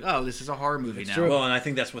 And it was like, oh, this is a horror movie now. true. Well, and I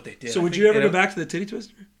think that's what they did. So I would think, you ever know, go back to the Titty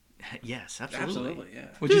Twister? Yes, absolutely. Absolutely, yeah.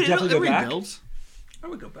 Would Dude, you definitely it go back? rebuilds. I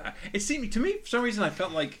would go back. It seemed to me, for some reason, I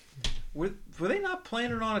felt like were they not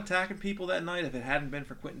planning on attacking people that night if it hadn't been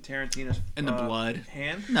for Quentin Tarantino's And the blood.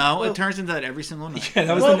 hand? No, Well- it turns into that every single night. Yeah,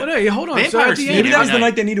 that was Well, the, no, hold on. So at Vampires the feed maybe end, that was every the night.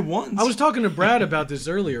 night they needed ones. I was talking to Brad about this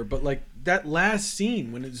earlier, but like that last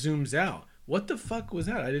scene when it zooms out, what the fuck was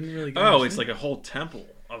that? I didn't really. Oh, understand. it's like a whole temple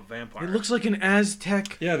of vampires. It looks like an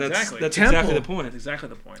Aztec. yeah, that's Exactly. that's Temple. exactly the point. That's exactly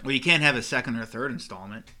the point. Well, you can't have a second or third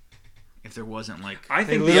installment if there wasn't like. I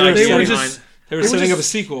think They the literally idea were behind... just- They were They were setting up a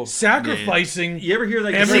just sequel. Sacrificing You ever hear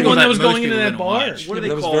like everyone that that was most going into people that didn't bar. watch. What do Yeah, they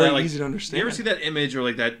that was call very that? Like, easy to understand. You ever see that image or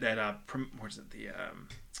like that what is it,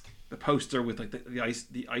 the poster with like the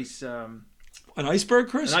ice An iceberg,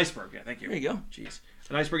 Chris? an iceberg? Yeah, thank you. There you go. Jeez,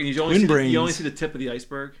 an iceberg, and you Twin only see brains. you only see the tip of the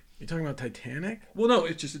iceberg. You talking about Titanic? Well, no,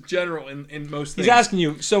 it's just general in most things. He's asking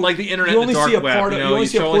you. So like the internet, you and only the dark see a web. part. You Of, know, you only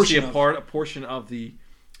see a portion. a portion of the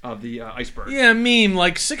iceberg. Yeah, meme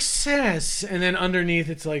like success, and then underneath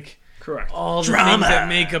it's like Correct. all the Drama. things that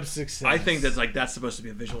make up success. I think that's supposed to be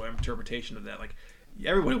a visual interpretation of that. Like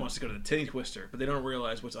everybody wants to go to the Titty Twister, but they don't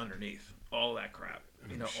realize what's underneath all that crap.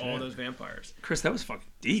 You know, all those vampires. Chris, that was fucking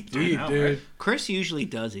deep. deep, I know, dude. right? Chris usually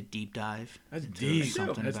does a deep dive. That's into deep.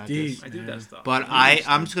 something That's about deep. this. I do that stuff. But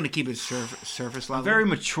I'm just gonna keep it surface level. I'm very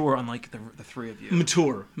mature, unlike the three of you.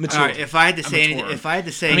 Mature. All right, if I had to say, mature. if I had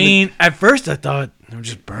to say, I mean, at first I thought they were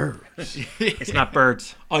just birds. It's not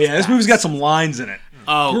birds. Oh yeah, this movie's got some lines in it.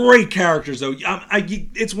 oh, Great characters though.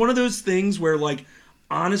 It's one of those things where like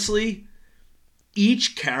honestly,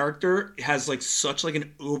 each character has like such like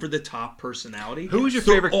an over the top personality. Who was your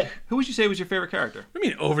So, favorite? oh, Who would you say was your favorite character? I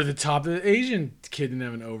mean, over the top. The Asian kid didn't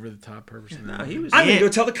have an over the top person. No, he was. I'm gonna Yeah. go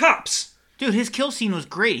tell the cops. dude, his kill scene was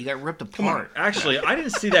great. He got ripped apart. Actually, I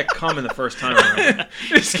didn't see that coming the first time around.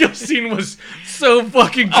 This kill scene was so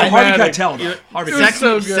fucking Oh, Harvey dramatic. Keitel though. Harvey It was Keitel.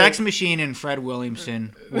 so good. Sex Machine and Fred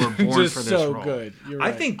Williamson were born Just for this so role. good. You're I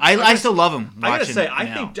right. think I still love him. I gotta watching say, it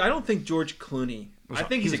now. I don't think George Clooney. I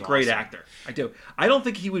think he's a he was great awesome. actor. I do. I don't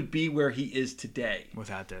think he would be where he is today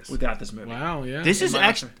without this. without this movie. Wow, yeah. This is My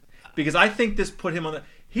actually because I think this put him on the.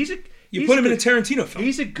 You put him in a Tarantino film.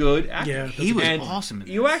 He's a good actor. Yeah, he was And awesome in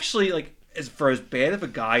You this. actually like as bead of a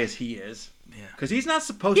guy as he is, because he's not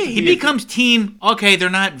supposed to. Yeah, he becomes team. Okay, they're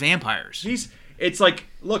not vampires. It's like,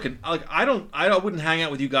 look, like I wouldn't hang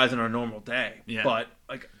out with you guys on a normal day. Yeah. But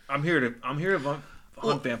like I'm here to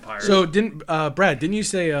hunt vampires. So Brad, didn't you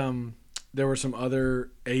say there were some other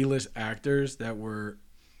A-list actors that were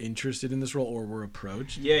interested in this role or were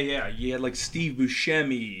approached? Yeah. You had like Steve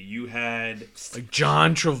Buscemi. You had like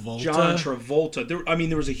John Travolta.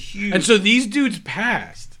 There was a huge. And so these dudes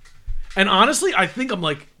passed. And honestly, I think I'm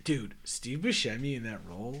like, dude, Steve Buscemi in that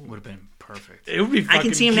role would have been perfect. It would be fucking I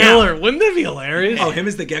can see him killer. now. Wouldn't that be hilarious? Oh, him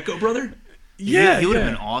as the Gecko brother? Yeah, he would have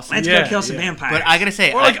been awesome. Let's go kill some vampires. But I gotta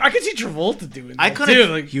say, I could see Travolta doing that too.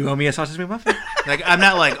 Like, you owe me a sausage McMuffin. Like, I'm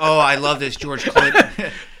not like, oh, I love this George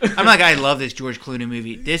Clooney. I'm like, I love this George Clooney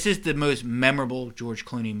movie. This is the most memorable George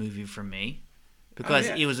Clooney movie for me because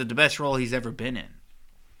it was the best role he's ever been in.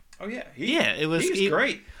 Oh yeah, He's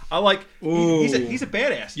great. I like. He's a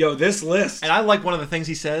badass. Yo, this list. And I like one of the things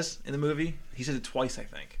he says in the movie. He says it twice, I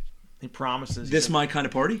think. He promises. This my kind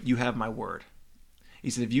of party. You have my word. He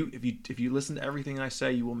said, if you listen to everything I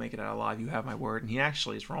say, you will make it out alive. You have my word. And he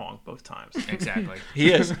actually is wrong both times. Exactly.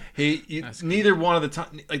 He is. Neither one of the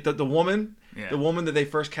time, like the woman, the woman that they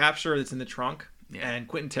first capture that's in the trunk, and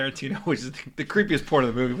Quentin Tarantino, which is the creepiest part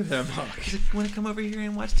of the movie with him. He's like, you want to come over here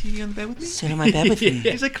and watch TV on the bed with me? Sit on my bed with me.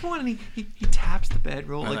 He's like, come on. And he taps the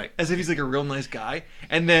bedroll as if he's like a real nice guy.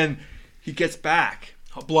 And then he gets back.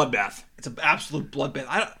 A bloodbath. It's an absolute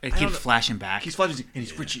bloodbath. It keeps flashing back. He's flashing, and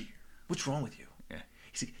he's Richie. What's wrong with you?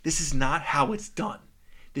 He's like, this is not how it's done.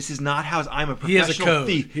 This is not how I'm a professional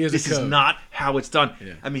thief. This is not how it's done.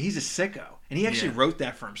 Yeah. I mean, he's a sicko, and he actually wrote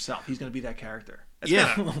that for himself. He's going to be that character. I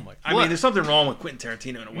mean, there's something wrong with Quentin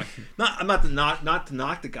Tarantino in a way. I'm not to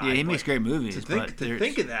knock the guy. Yeah, he makes great movies. To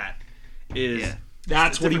think of that is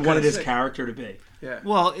that's what he wanted his character to be. Yeah.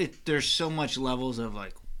 Well, there's so much levels of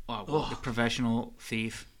like, the professional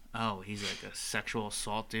thief. Oh, he's like a sexual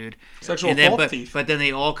assault dude. Thief. But then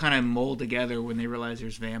they all kind of mold together when they realize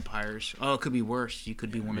there's vampires. Oh, it could be worse. You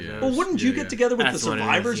could be one of those. Well, wouldn't you get together with the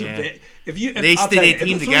survivors? If they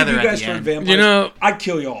team together you guys at the end. Vampires, I'd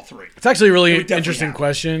kill you all three. It's actually a really interesting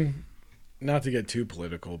question. Not to get too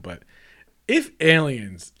political, but if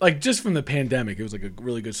aliens, like just from the pandemic, it was like a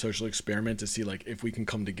really good social experiment to see like if we can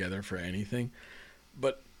come together for anything.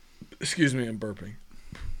 But, excuse me, I'm burping.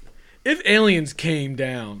 If aliens came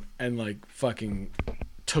down and like fucking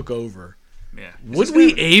took over, would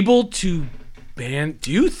we able to ban?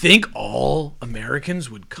 Do you think all Americans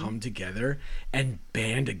would come together and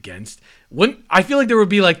band against? I feel like there would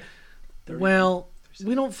be like, well,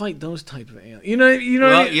 we don't fight those type of aliens. You know.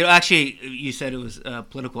 Well, actually, you said it was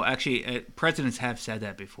political. Actually, presidents have said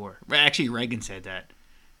that before. Actually, Reagan said that.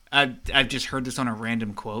 I've just heard this on a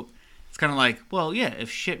random quote. It's kind of like, well, yeah,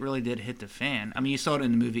 if shit really did hit the fan. I mean, you saw it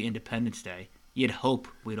in the movie Independence Day. You'd hope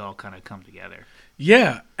we'd all kind of come together.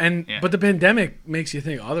 Yeah, but the pandemic makes you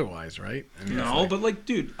think otherwise, right? I mean, but like,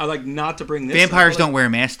 dude, I like not to bring this. Vampires don't wear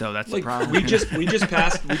masks, though. That's the problem. We just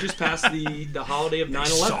passed the holiday of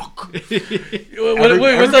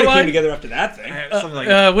 9/11. What's that line? Came together after that thing. Something like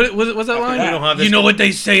that. What's that line? You know what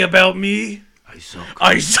they say about me? I suck.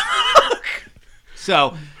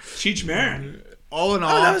 So, Cheech Marin. All in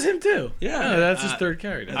all, that was him too. Yeah, that's his third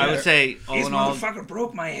character. I would say, all in all, motherfucker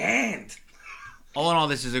broke my hand. All in all,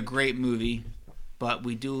 this is a great movie, but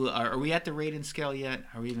we do. Are we at the rating scale yet?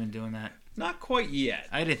 Are we even doing that? Not quite yet.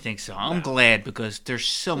 I didn't think so. I'm glad because there's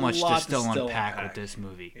so much to still unpack with this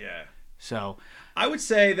movie. Yeah. So, I would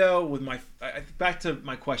say though, with back to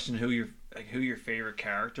my question, who your favorite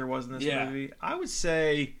character was in this movie? I would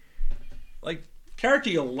say, like, character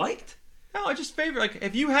you liked. No, I just favorite. Like,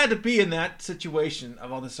 if you had to be in that situation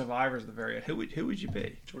of all the survivors at the very end, who would you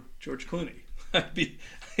be? George Clooney.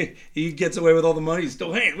 He gets away with all the money. He's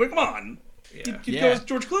still, hey, come on. You'd go with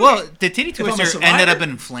George Clooney. Well, the Titty Twister ended up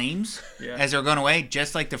in flames as they're going away,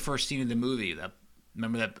 just like the first scene of the movie.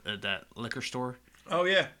 Remember that liquor store? Oh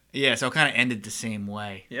yeah. Yeah, so it kind of ended the same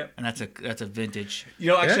way. Yep. And that's a vintage.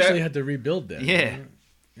 You know, actually had to rebuild that. Yeah.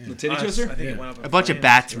 The Titty Twister? I think it went up a bunch of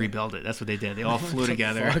bats rebuilt it. That's what they did. They all flew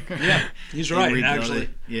together. Yeah, he's right, actually.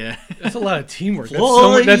 Yeah. That's a lot of teamwork.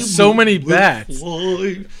 That's so many bats.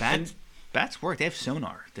 Bats work. They have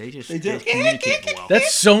sonar. They communicate well.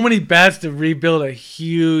 That's so many bats to rebuild a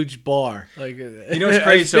huge bar. Like, you know what's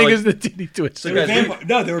crazy? As big as the Titty Twister.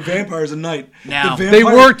 They were vampires at night. Now they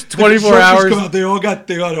worked 24 hours. They all got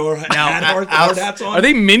hard hats on. Are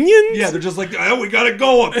they minions? Yeah, they're just like, oh, we gotta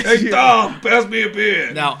go. Hey Tom, pass me a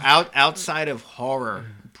beer. Now, outside of horror,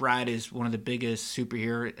 Brad is one of the biggest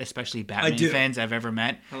superhero, especially Batman fans I've ever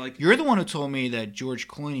met. You're the one who told me that George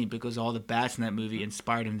Clooney, because all the bats in that movie,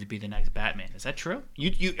 inspired him to be the next Batman. Is that true?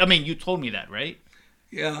 You told me that, right?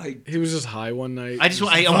 Yeah, He was just high one night. I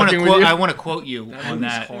want to quote you on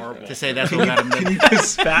that horrible. to say that's what got him.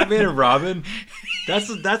 Batman and Robin. That's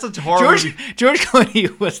a horror movie. George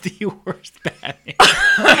Clooney was the worst Batman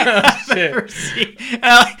I've ever seen.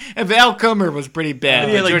 Val Kilmer was pretty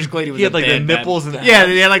bad. Yeah, George Clooney was he had like the bad nipples Batman.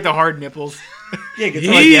 and the they had like the hard nipples. Yeah,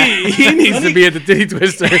 he needs to be at the Titty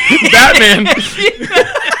Twister. Batman.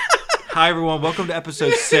 Hi everyone, welcome to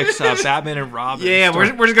episode 6, Batman and Robin. Yeah,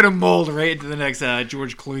 we're just gonna mold right into the next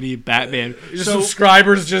George Clooney Batman.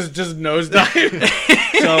 Subscribers just nosedive.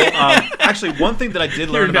 So actually, one thing that I did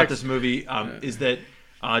learn about this movie is that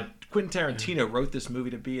Quentin Tarantino wrote this movie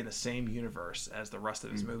to be in the same universe as the rest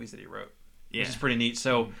of his movies that he wrote, which is pretty neat.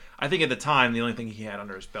 So I think at the time the only thing he had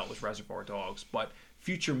under his belt was Reservoir Dogs, but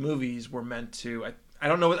future movies were meant to. I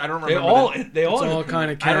don't know. I don't remember. They all kind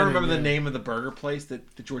of. I don't remember the name of the burger place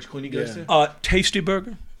that George Clooney goes to. Tasty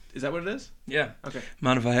Burger. Is that what it is? Yeah. Okay.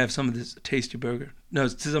 Mind if I have some of this tasty burger? No,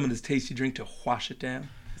 it's some of this tasty drink to wash it down.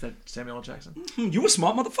 Is that Samuel L. Jackson? You a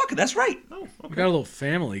smart motherfucker. That's right. Oh, okay. We got a little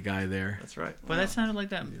Family Guy there. That's right. But that sounded like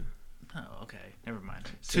that. Oh, okay. Never mind.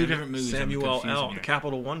 Two different movies. Samuel L. The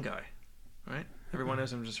Capital One guy, right? Everyone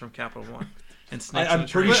knows him just from Capital One. And I'm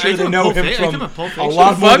pretty sure they know him from a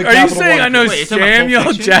lot more. Are you saying I know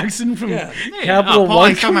Samuel Jackson from Capital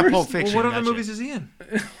One? He's talking about Pulp Fiction. Well, what other movies is he in?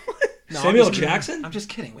 Samuel Jackson? I'm just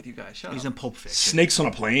kidding with you guys. Shut up. He's in Pulp Fiction. Snakes on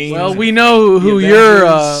a Plane. Well, we know who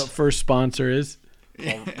your first sponsor is.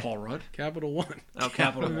 Paul Rudd? Capital One. Oh,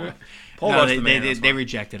 Capital One. They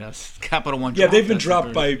rejected us. Capital One. Yeah, they've been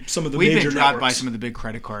dropped by some of the major networks. We've been dropped by some of the big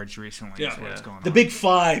credit cards recently. Yeah, what's going on. The Big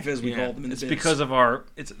Five, as we call them. It's because of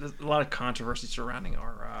there's a lot of controversy surrounding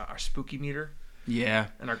our spooky meter. Yeah.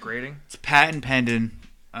 And our grading. It's patent pending.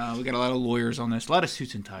 We got a lot of lawyers on this. A lot of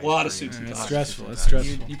suits and ties. A lot of suits and ties. It's stressful. It's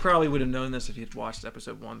stressful. You probably would have known this if you had watched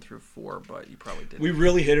episode 1 through 4, but you probably didn't. We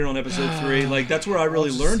really hit it on episode 3. Like that's where I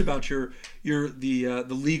really learned about the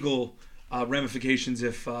legal ramifications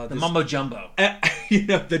if the mumbo jumbo,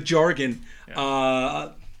 the jargon.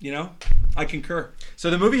 I concur. So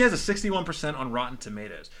the movie has a 61% on Rotten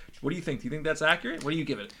Tomatoes. What do you think? Do you think that's accurate? What do you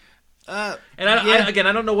give it? I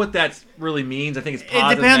don't know what that really means. I think it's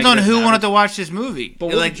positive. It depends on who wanted to watch this movie. But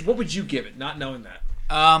what would you give it, not knowing that?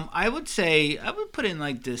 I would put in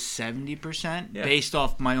like the 70% based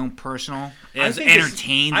off my own personal. I was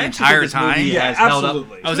entertained the entire time. Yeah,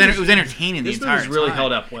 absolutely. It was entertaining the entire time. This movie's really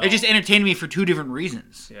held up well. It just entertained me for two different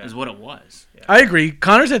reasons. Is what it was. Yeah. I agree.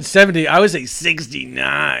 Connor said 70. I would say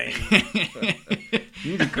 69.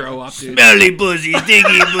 You need to grow up, dude. Smelly pussy,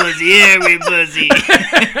 sticky pussy, hairy pussy.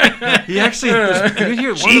 He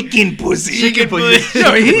actually, chicken pussy.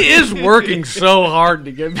 No, he is working so hard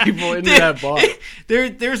to get people into that bar.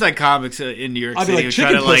 There's like comics in New York City who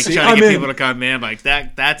try to get people to come in. Like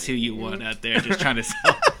that's who you want out there, just trying to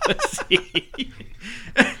sell pussy.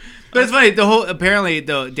 But it's funny. Apparently,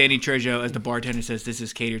 Danny Trejo as the bartender says this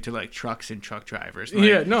is catered to like trucks and truck drivers. Like,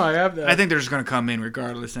 I have that. I think they're just gonna come in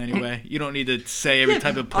regardless anyway. You don't need to say every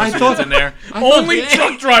type of pussy that's in there. Only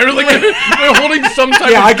truck drivers, like they're holding some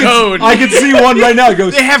type of code. I can see one right now. It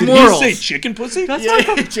goes. They have Did morals. You say chicken pussy? That's what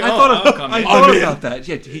I thought about that.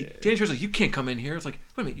 Yeah, Danny Trejo's like, you can't come in here. It's like,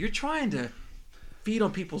 wait a minute, you're trying to feed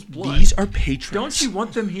on people's blood. These are patrons. Don't you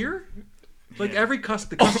want them here? Like every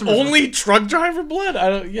customer. Only truck driver blood? I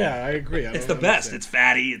agree. It's the best. It's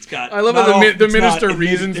fatty. It's got. I love how the minister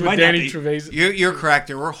reasons with Danny Trejo. You're correct.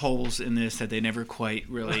 There were holes in this that they never quite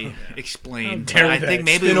really explained. I think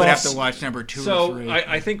maybe we would have to watch number 2 or 3. So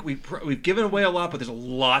I think we've given away a lot, but there's a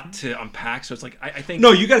lot to unpack. So it's like I think.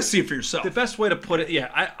 No, you got to see it for yourself. The best way to put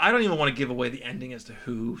it, I don't even want to give away the ending as to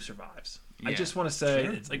who survives. Yeah. I just want to say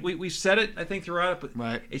it's like we've said it. I think throughout it,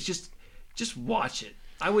 but it's just watch it.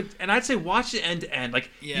 I'd say watch it end to end.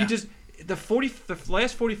 Like you just the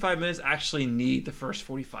last 45 minutes actually need the first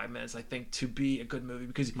 45 minutes, I think, to be a good movie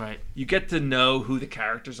because you get to know who the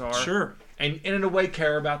characters are. Sure. And in a way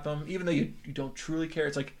care about them, even though you don't truly care.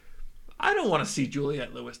 It's like I don't want to see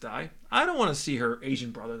Juliette Lewis die. I don't want to see her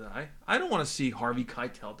Asian brother die. I don't want to see Harvey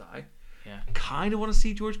Keitel die. Yeah. I kind of want to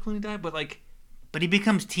see George Clooney die, but he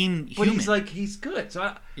becomes team human. But he's good. So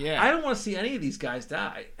I don't want to see any of these guys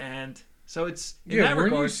die. And so it's in that weren't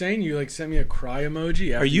regard. You saying you sent me a cry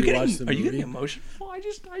emoji after you watched the movie? Are you getting emotional? Well, I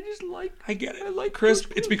just like. I get it. I like Chris.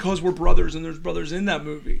 It's because we're brothers, and there's brothers in that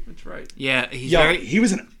movie. That's right. Yeah, he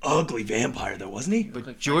was an ugly vampire, though, wasn't he?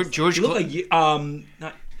 But George Clooney.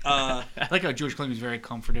 I like how George Clooney was very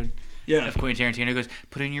comforted. Yeah. If Quentin Tarantino goes,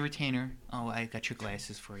 put in your retainer. Oh, I got your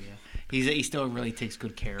glasses for you. He still really takes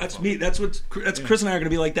good care of them. That's Chris and I are going to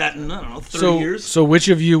be like that in, I don't know, 30 years. So which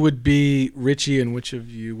of you would be Richie and which of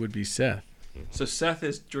you would be Seth? So Seth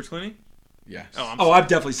is George Clooney? Yeah. I'm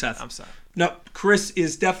definitely Seth. I'm Seth. No, Chris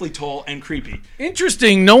is definitely tall and creepy.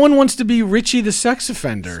 Interesting. No one wants to be Richie the sex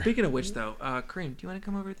offender. Speaking of which, though, Karim, do you want to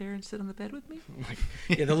come over there and sit on the bed with me?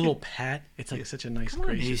 Yeah, the little pat. It's like such a nice,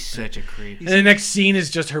 gracious. He's such a creep. And the next scene is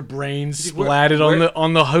just her brains Where- splatted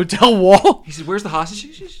on the hotel wall. He says, "Where's the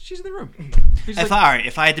hostage?" She's in the room. He's If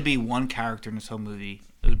I had to be one character in this whole movie,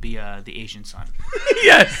 it would be the Asian son.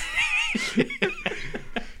 Yes.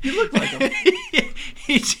 you look like him.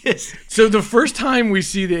 He just So the first time we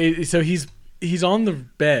see he's on the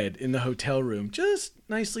bed in the hotel room, just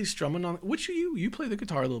nicely strumming on. Which you play the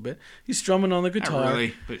guitar a little bit. He's strumming on the guitar. not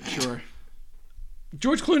really, but sure.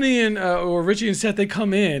 George Clooney and or Richie and Seth, they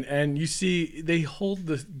come in and you see they hold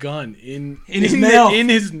the gun in his mouth. In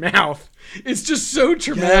his mouth. It's just so Yeah,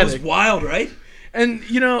 traumatic. that was wild, right? And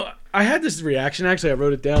I had this reaction. Actually, I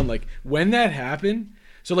wrote it down. Like when that happened.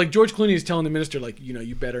 So like George Clooney is telling the minister, like,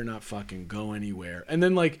 you better not fucking go anywhere. And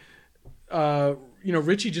then like,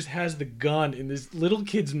 Richie just has the gun in this little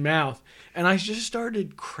kid's mouth, and I just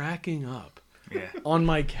started cracking up on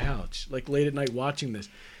my couch, like late at night watching this.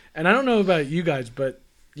 And I don't know about you guys, but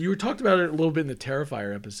you were talked about it a little bit in the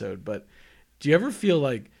Terrifier episode. But do you ever feel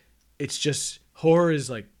like it's just horror is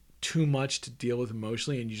like too much to deal with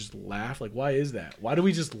emotionally, and you just laugh? Like, why is that? Why do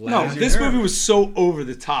we just No, laugh? this movie was so over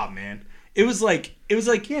the top, man. It was like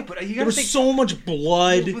Yeah, but you there gotta was think. so much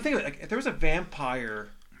blood. Well, think of it. Like, if there was a vampire,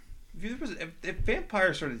 if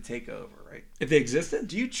vampires started to take over, right? If they existed,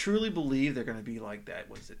 Do you truly believe they're going to be like that?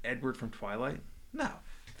 What is it, Edward from Twilight? No.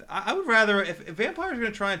 I would rather, if vampires are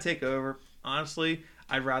going to try and take over, honestly,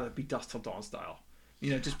 I'd rather be Dusk Till Dawn style.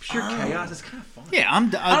 Just pure chaos. It's kind of fun. Yeah, I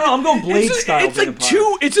don't know. I'm going Blade style. It's like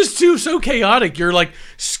vampire. it's just so chaotic. You're like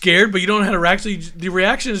scared, but you don't know how to actually. The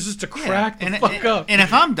reaction is just to crack the fuck up. And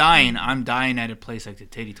if I'm dying at a place like the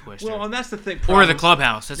Titty Twister. Well, and that's the thing. or the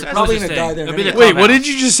clubhouse. That's the probably closest gonna thing. die there It'll be the anyway. Wait, what clubhouse. did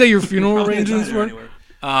you just say? Your funeral Probably arrangements not were?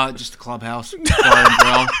 anywhere. Just the clubhouse, bar and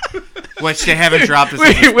grill, which they haven't dropped this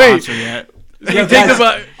as a Wait. sponsor yet. Yeah, think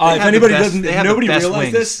about. If anybody doesn't, if nobody best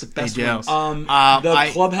realized wings. this. The best They do. wings. The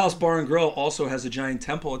Clubhouse Bar and Grill also has a giant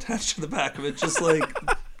temple attached to the back of it, just like.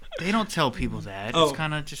 They don't tell people that. Oh. It's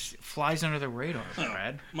kind of just flies under the radar,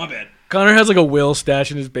 Brad. My bad. Connor has like a will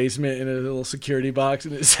stash in his basement in a little security box,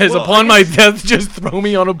 and it says, Well, "Upon I my guess- death, just throw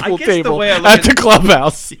me on a pool guess the table way I look at the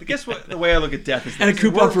clubhouse." Guess what? The way I look at death is And a this.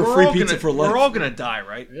 coupon for free all pizza gonna, for life. We're all gonna die,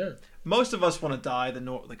 right? Yeah. Most of us want to die I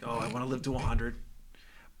want to live to 100.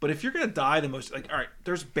 But if you're gonna die all right,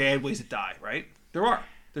 there's bad ways to die, right? There are.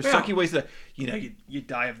 There's sucky ways to, you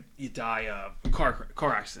die of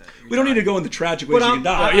car accident. We don't need to go into tragic ways you can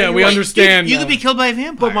die. Yeah, we understand. You could be killed by a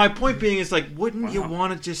vampire. But my point being is like, wouldn't you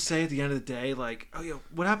want to just say at the end of the day, like,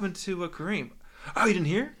 what happened to Karim? Oh, you didn't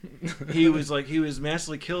hear? He was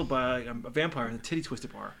massively killed by a vampire in the Titty Twister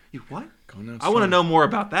bar. You what? I want to know more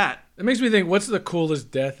about that. It makes me think, what's the coolest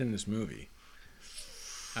death in this movie?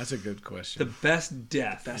 That's a good question. The best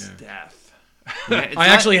death. Death. I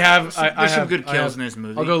actually have. There's some good kills in this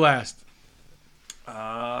movie. I'll go last.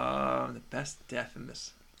 The best death in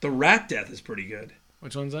this. The rat death is pretty good.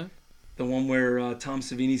 Which one's that? The one where Tom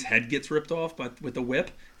Savini's head gets ripped off with the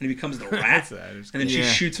whip, and he becomes the rat, and then she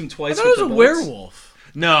shoots him I twice. thought it was a with the bullets. werewolf.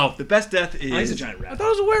 No, the best death is. Oh, he's a giant I rat. thought it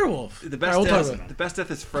was a werewolf. The best All right, we'll talk death. about it. The best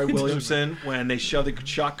death is Fred Williamson when they shove the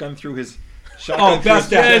shotgun through his. Shotgun Oh, through best his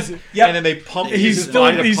death. chest, Yep. And then they pump. He's his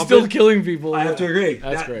still killing people. I have to agree.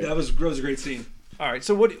 That's great. That was a great scene. All right.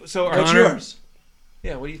 So what? So What's Connor? yours?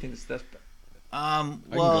 yeah. What do you think is that's?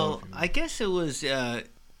 Well, I guess it was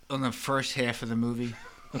on the first half of the movie.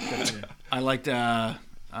 I liked the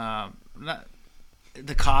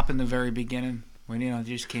cop in the very beginning when they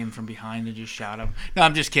just came from behind and just shot him. No,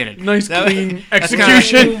 I'm just kidding. Nice, That- clean that's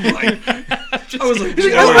execution. I was like,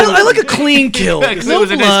 I like a clean kill. Because No it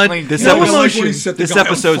was a nice blood. clean This No episode- emotion. This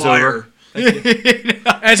episode's over. As he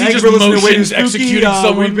Thank just you for listening to Waiting motions Spooky. executed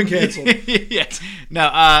someone. We've been canceled. Yeah. No,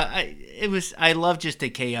 I love just the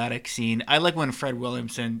chaotic scene. I like when Fred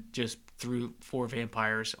Williamson just threw 4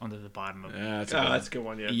 vampires onto the bottom of it. Yeah, that's That's a good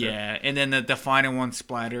one. Yeah. Yeah, and then the final one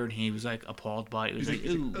splattered, and he was like appalled by it. He was like,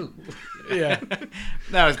 ooh. yeah.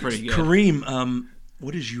 That was pretty good. Kareem,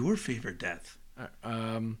 what is your favorite death?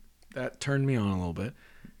 That turned me on a little bit.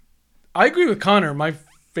 I agree with Connor. My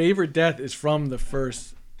favorite death is from the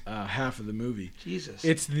first half of the movie. Jesus.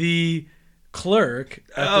 It's the clerk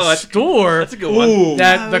at Oh, the that's- store That's a good one. Ooh.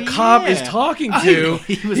 that the cop is yeah. talking I to. know,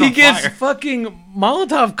 he was He on gets fire. fucking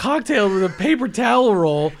Molotov cocktail with a paper towel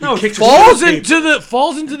roll. No, He kicks falls with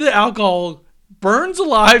into the alcohol, burns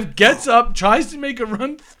alive, gets up, tries to make a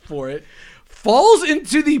run for it, falls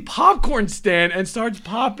into the popcorn stand and starts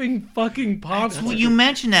popping fucking popcorn. Well, you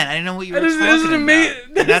mentioned that. I didn't know what you were That is talking an about.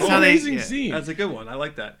 amazing, That's how they- amazing yeah. scene. That's a good one. I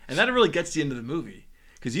like that, and that really gets you into the movie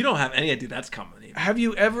Because you don't have any idea that's coming. Either. Have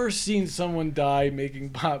you ever seen someone die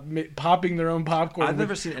making popping their own popcorn? I've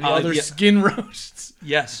never seen any other skin roasts.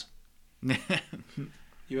 Yes.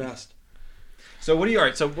 You asked. So what do you? All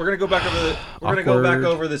right. So we're gonna go back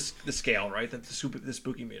over the scale, right? The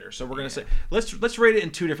spooky meter. So we're gonna say let's rate it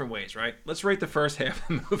in two different ways, right? Let's rate the first half of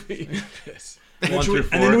the movie. 1 through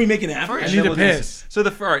 4. And then we make an average. I need to piss. So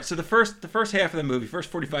the first half of the movie, first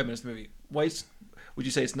 45 minutes of the movie, would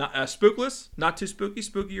you say it's not spookless, not too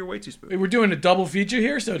spooky, or way too spooky? We're doing a double feature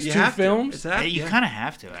here, so it's two films. You kind of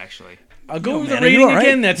have to actually. I'll go over the rating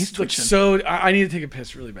again. That's like so. I need to take a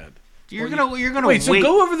piss really bad. You're gonna wait. So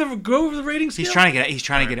go over the ratings. He's trying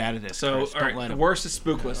to get out of this. So Chris. all right, the worst is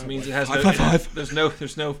spookless. It means it has there's no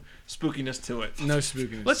spookiness to it. No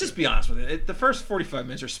spookiness. Let's just be honest with it. The first 45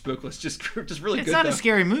 minutes are spookless. Just really good. It's not a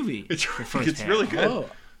scary movie. It's really good. Oh,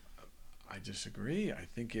 I disagree. I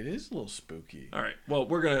think it is a little spooky. All right. Well,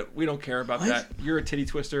 we don't care about that. You're a Titty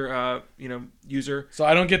Twister, user. So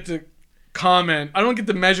I don't get to comment. I don't get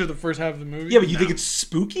to measure the first half of the movie. Yeah, but you think it's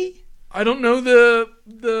spooky? I don't know the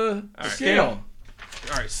scale.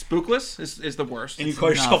 All right, spookless is the worst. And you call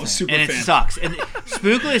yourself a super fan. And it sucks. And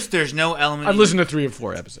spookless, there's no element. I've listened to 3 or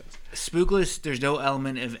 4 episodes. Spookless, there's no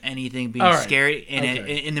element of anything being scary, and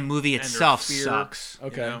in the movie itself sucks.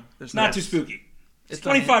 Okay, it's not too spooky. It's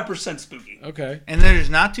 25% spooky. Okay. And then there's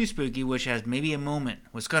not too spooky, which has maybe a moment.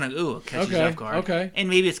 What's gonna catch you off guard. Okay. And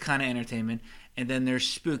maybe it's kind of entertainment. And then there's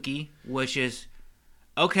spooky, which is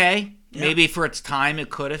okay. Yeah. Maybe for its time it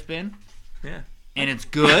could have been. Yeah. And it's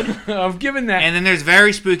good. I've given that. And then there's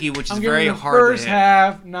very spooky, which is very hard to hit. I'm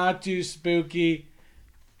giving the first half not too spooky.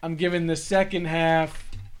 I'm giving the second half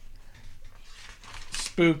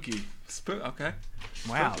spooky. Okay.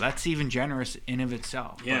 Wow, that's even generous in of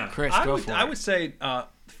itself. Yeah. But Chris, go for it. I would say the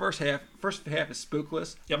first half is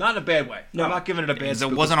spookless. Yep. Not in a bad way. No. I'm not giving it a bad.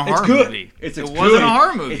 It wasn't a horror movie. It wasn't a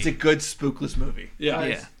horror movie. It's a good spookless movie. Yeah.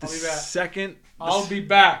 Yeah. I'll be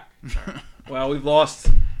back. Well, we've lost.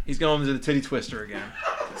 He's going to the Titty Twister again.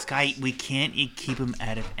 This guy, we can't keep him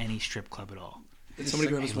out of any strip club at all. Somebody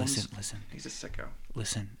grab his Listen. He's a sicko.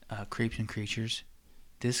 Listen, Creeps and Creatures.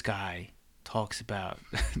 This guy talks about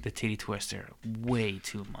the Titty Twister way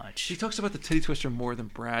too much. He talks about the Titty Twister more than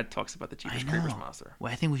Brad talks about the Jeepers Creepers monster.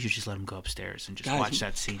 Well, I think we should just let him go upstairs and just watch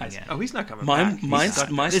that scene again. Oh, he's not coming back. My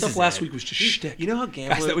stuff last week was just shtick. You know how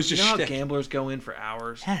gamblers? That was just how gamblers go in for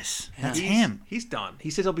hours? Yes, that's him. He's done. He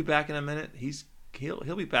says he'll be back in a minute.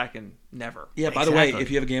 He'll be back in never. Yeah. By the way,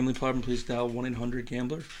 if you have a gambling problem, please dial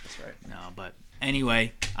 1-800-GAMBLER. That's right. No, but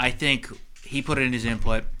anyway, I think he put it in his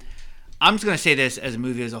input. I'm just gonna say this as a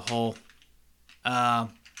movie as a whole.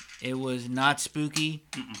 It was not spooky,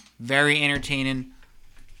 very entertaining.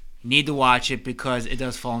 Need to watch it because it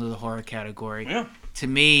does fall into the horror category. Yeah. To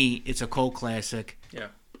me, it's a cult classic. Yeah.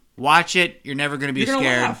 Watch it. You're never going to be scared.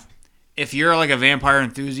 Laugh. If you're like a vampire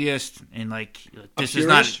enthusiast and like this is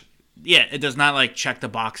not, it does not like check the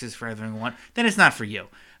boxes for everyone. Then it's not for you.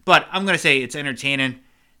 But I'm going to say it's entertaining.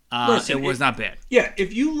 Listen, it was not bad. Yeah,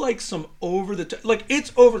 if you like some over the top, like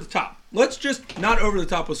it's over the top. Let's just not over the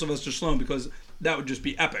top with Sylvester Stallone because that would just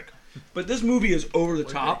be epic. But this movie is over the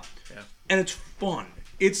top, and it's fun.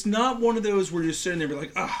 It's not one of those where you're sitting there and be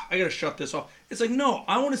like, I got to shut this off. It's like, no,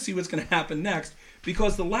 I want to see what's going to happen next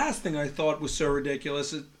because the last thing I thought was so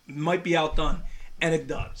ridiculous, it might be outdone. And it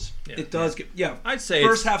does. Yeah. It does get, I'd say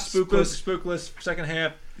first half spookless. Spookless, second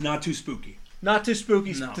half. Not too spooky. Not too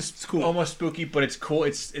spooky. No, it's cool. Almost spooky, but it's cool.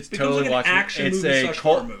 It's like totally an watchable. action it's movie a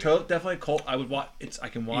cult, definitely a cult. I would watch. I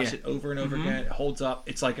can watch it over and over again. It holds up.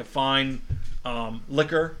 It's like a fine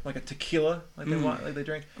liquor, like a tequila, like they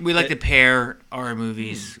drink. We like to pair our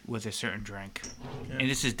movies with a certain drink, and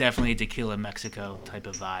this is definitely a tequila Mexico type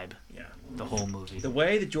of vibe. Yeah, the whole movie. The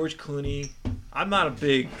way that George Clooney, I'm not a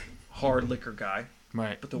big hard liquor guy,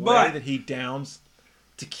 right? But the way that he downs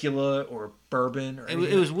tequila or bourbon or it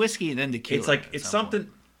was whiskey and then tequila. It's like it's something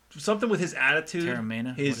with his attitude,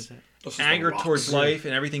 Terramana? his anger towards life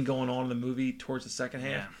and everything going on in the movie towards the second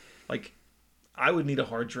half. Like I would need a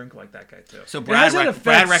hard drink like that guy too. So Brad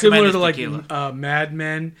recommended similar to tequila. Mad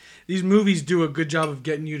Men. These movies do a good job of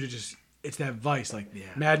getting you to just. It's that vice, like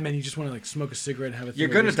Mad Men. You just want to like smoke a cigarette and have a. You're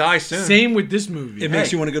gonna die soon. Same with this movie. It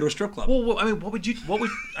makes you want to go to a strip club. Well, I mean, what would?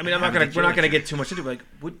 I mean, we're not gonna get too much into it. Like,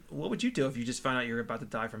 what would you do if you just found out you're about to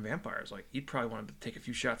die from vampires? Like, you'd probably want to take a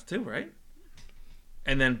few shots too, right?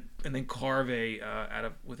 And then carve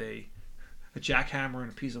with a jackhammer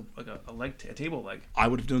and a piece of like a table leg. I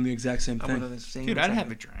would have done the exact same thing. Dude, I'd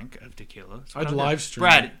have a drink of tequila. I'd live stream.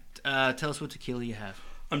 Brad, tell us what tequila you have.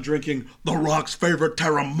 I'm drinking The Rock's favorite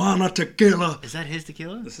Terramana tequila. Is that his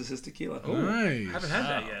tequila? This is his tequila. Oh, nice. I haven't had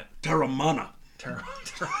that yet. Terramana.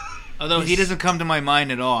 Although he doesn't come to my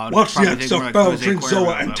mind at all. I'd Watch the probably think more like XFL, Jose drink Cuervo,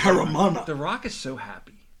 Zoa, and but- Terramana. The Rock is so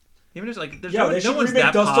happy. Even if like, there's Yeah, they no should one's remake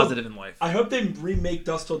that Dust Till- positive in life. I hope they remake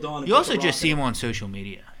Dust Till Dawn. and You put also The just Rock see in him it. on social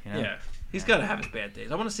media. You know? Yeah, he's got to have his bad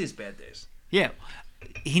days. I want to see his bad days. Yeah.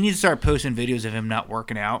 He needs to start posting videos of him not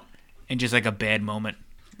working out and just like a bad moment.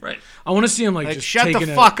 Right. I want to see him like Like, just shut the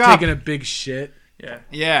taking fuck up. taking a big shit. Yeah.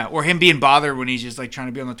 Yeah. Or him being bothered when he's just like trying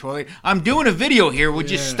to be on the toilet. I'm doing a video here. Would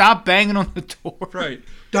you stop banging on the door? Right.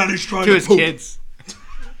 Daddy's trying To to his poop. kids.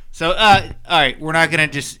 So, all right. We're not going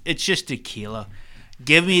to just. It's just tequila.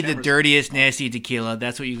 Give me the dirtiest, nasty tequila.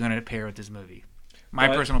 That's what you're going to pair with this movie. My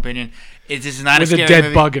personal opinion. This is not With a a scary dead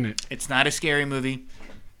movie. bug in it. It's not a scary movie.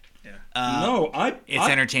 Yeah. No, It's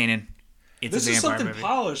entertaining. It's This a is vampire something movie.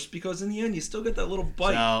 polished because in the end you still get that little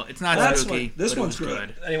bite. So it's not That's spooky. what- this but it one's was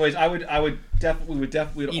good. Anyways,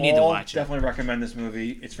 we would You need to all watch it. definitely recommend this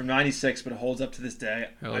movie. It's from '96, but it holds up to this day.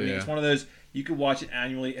 Hell I mean, yeah. it's one of those you could watch it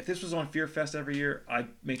annually. If this was on Fear Fest every year, I'd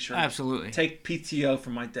make sure Absolutely. to take PTO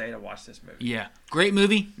from my day to watch this movie. Yeah. Great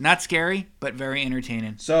movie. Not scary, but very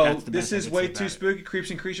entertaining. So That's the this best I is could way say too about it. spooky. Creeps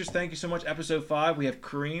and Creatures. Thank you so much. Episode 5. We have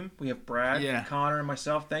Kareem. We have Brad. Yeah. Connor and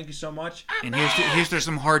myself. Thank you so much. And here's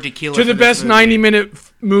some hard tequila. To for the this best movie.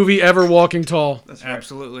 90-minute movie ever, Walking Tall. That's right.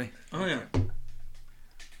 Absolutely. Oh yeah.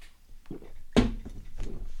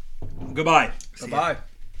 Goodbye. Bye bye.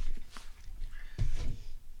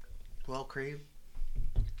 Well, Crave.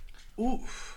 Oof.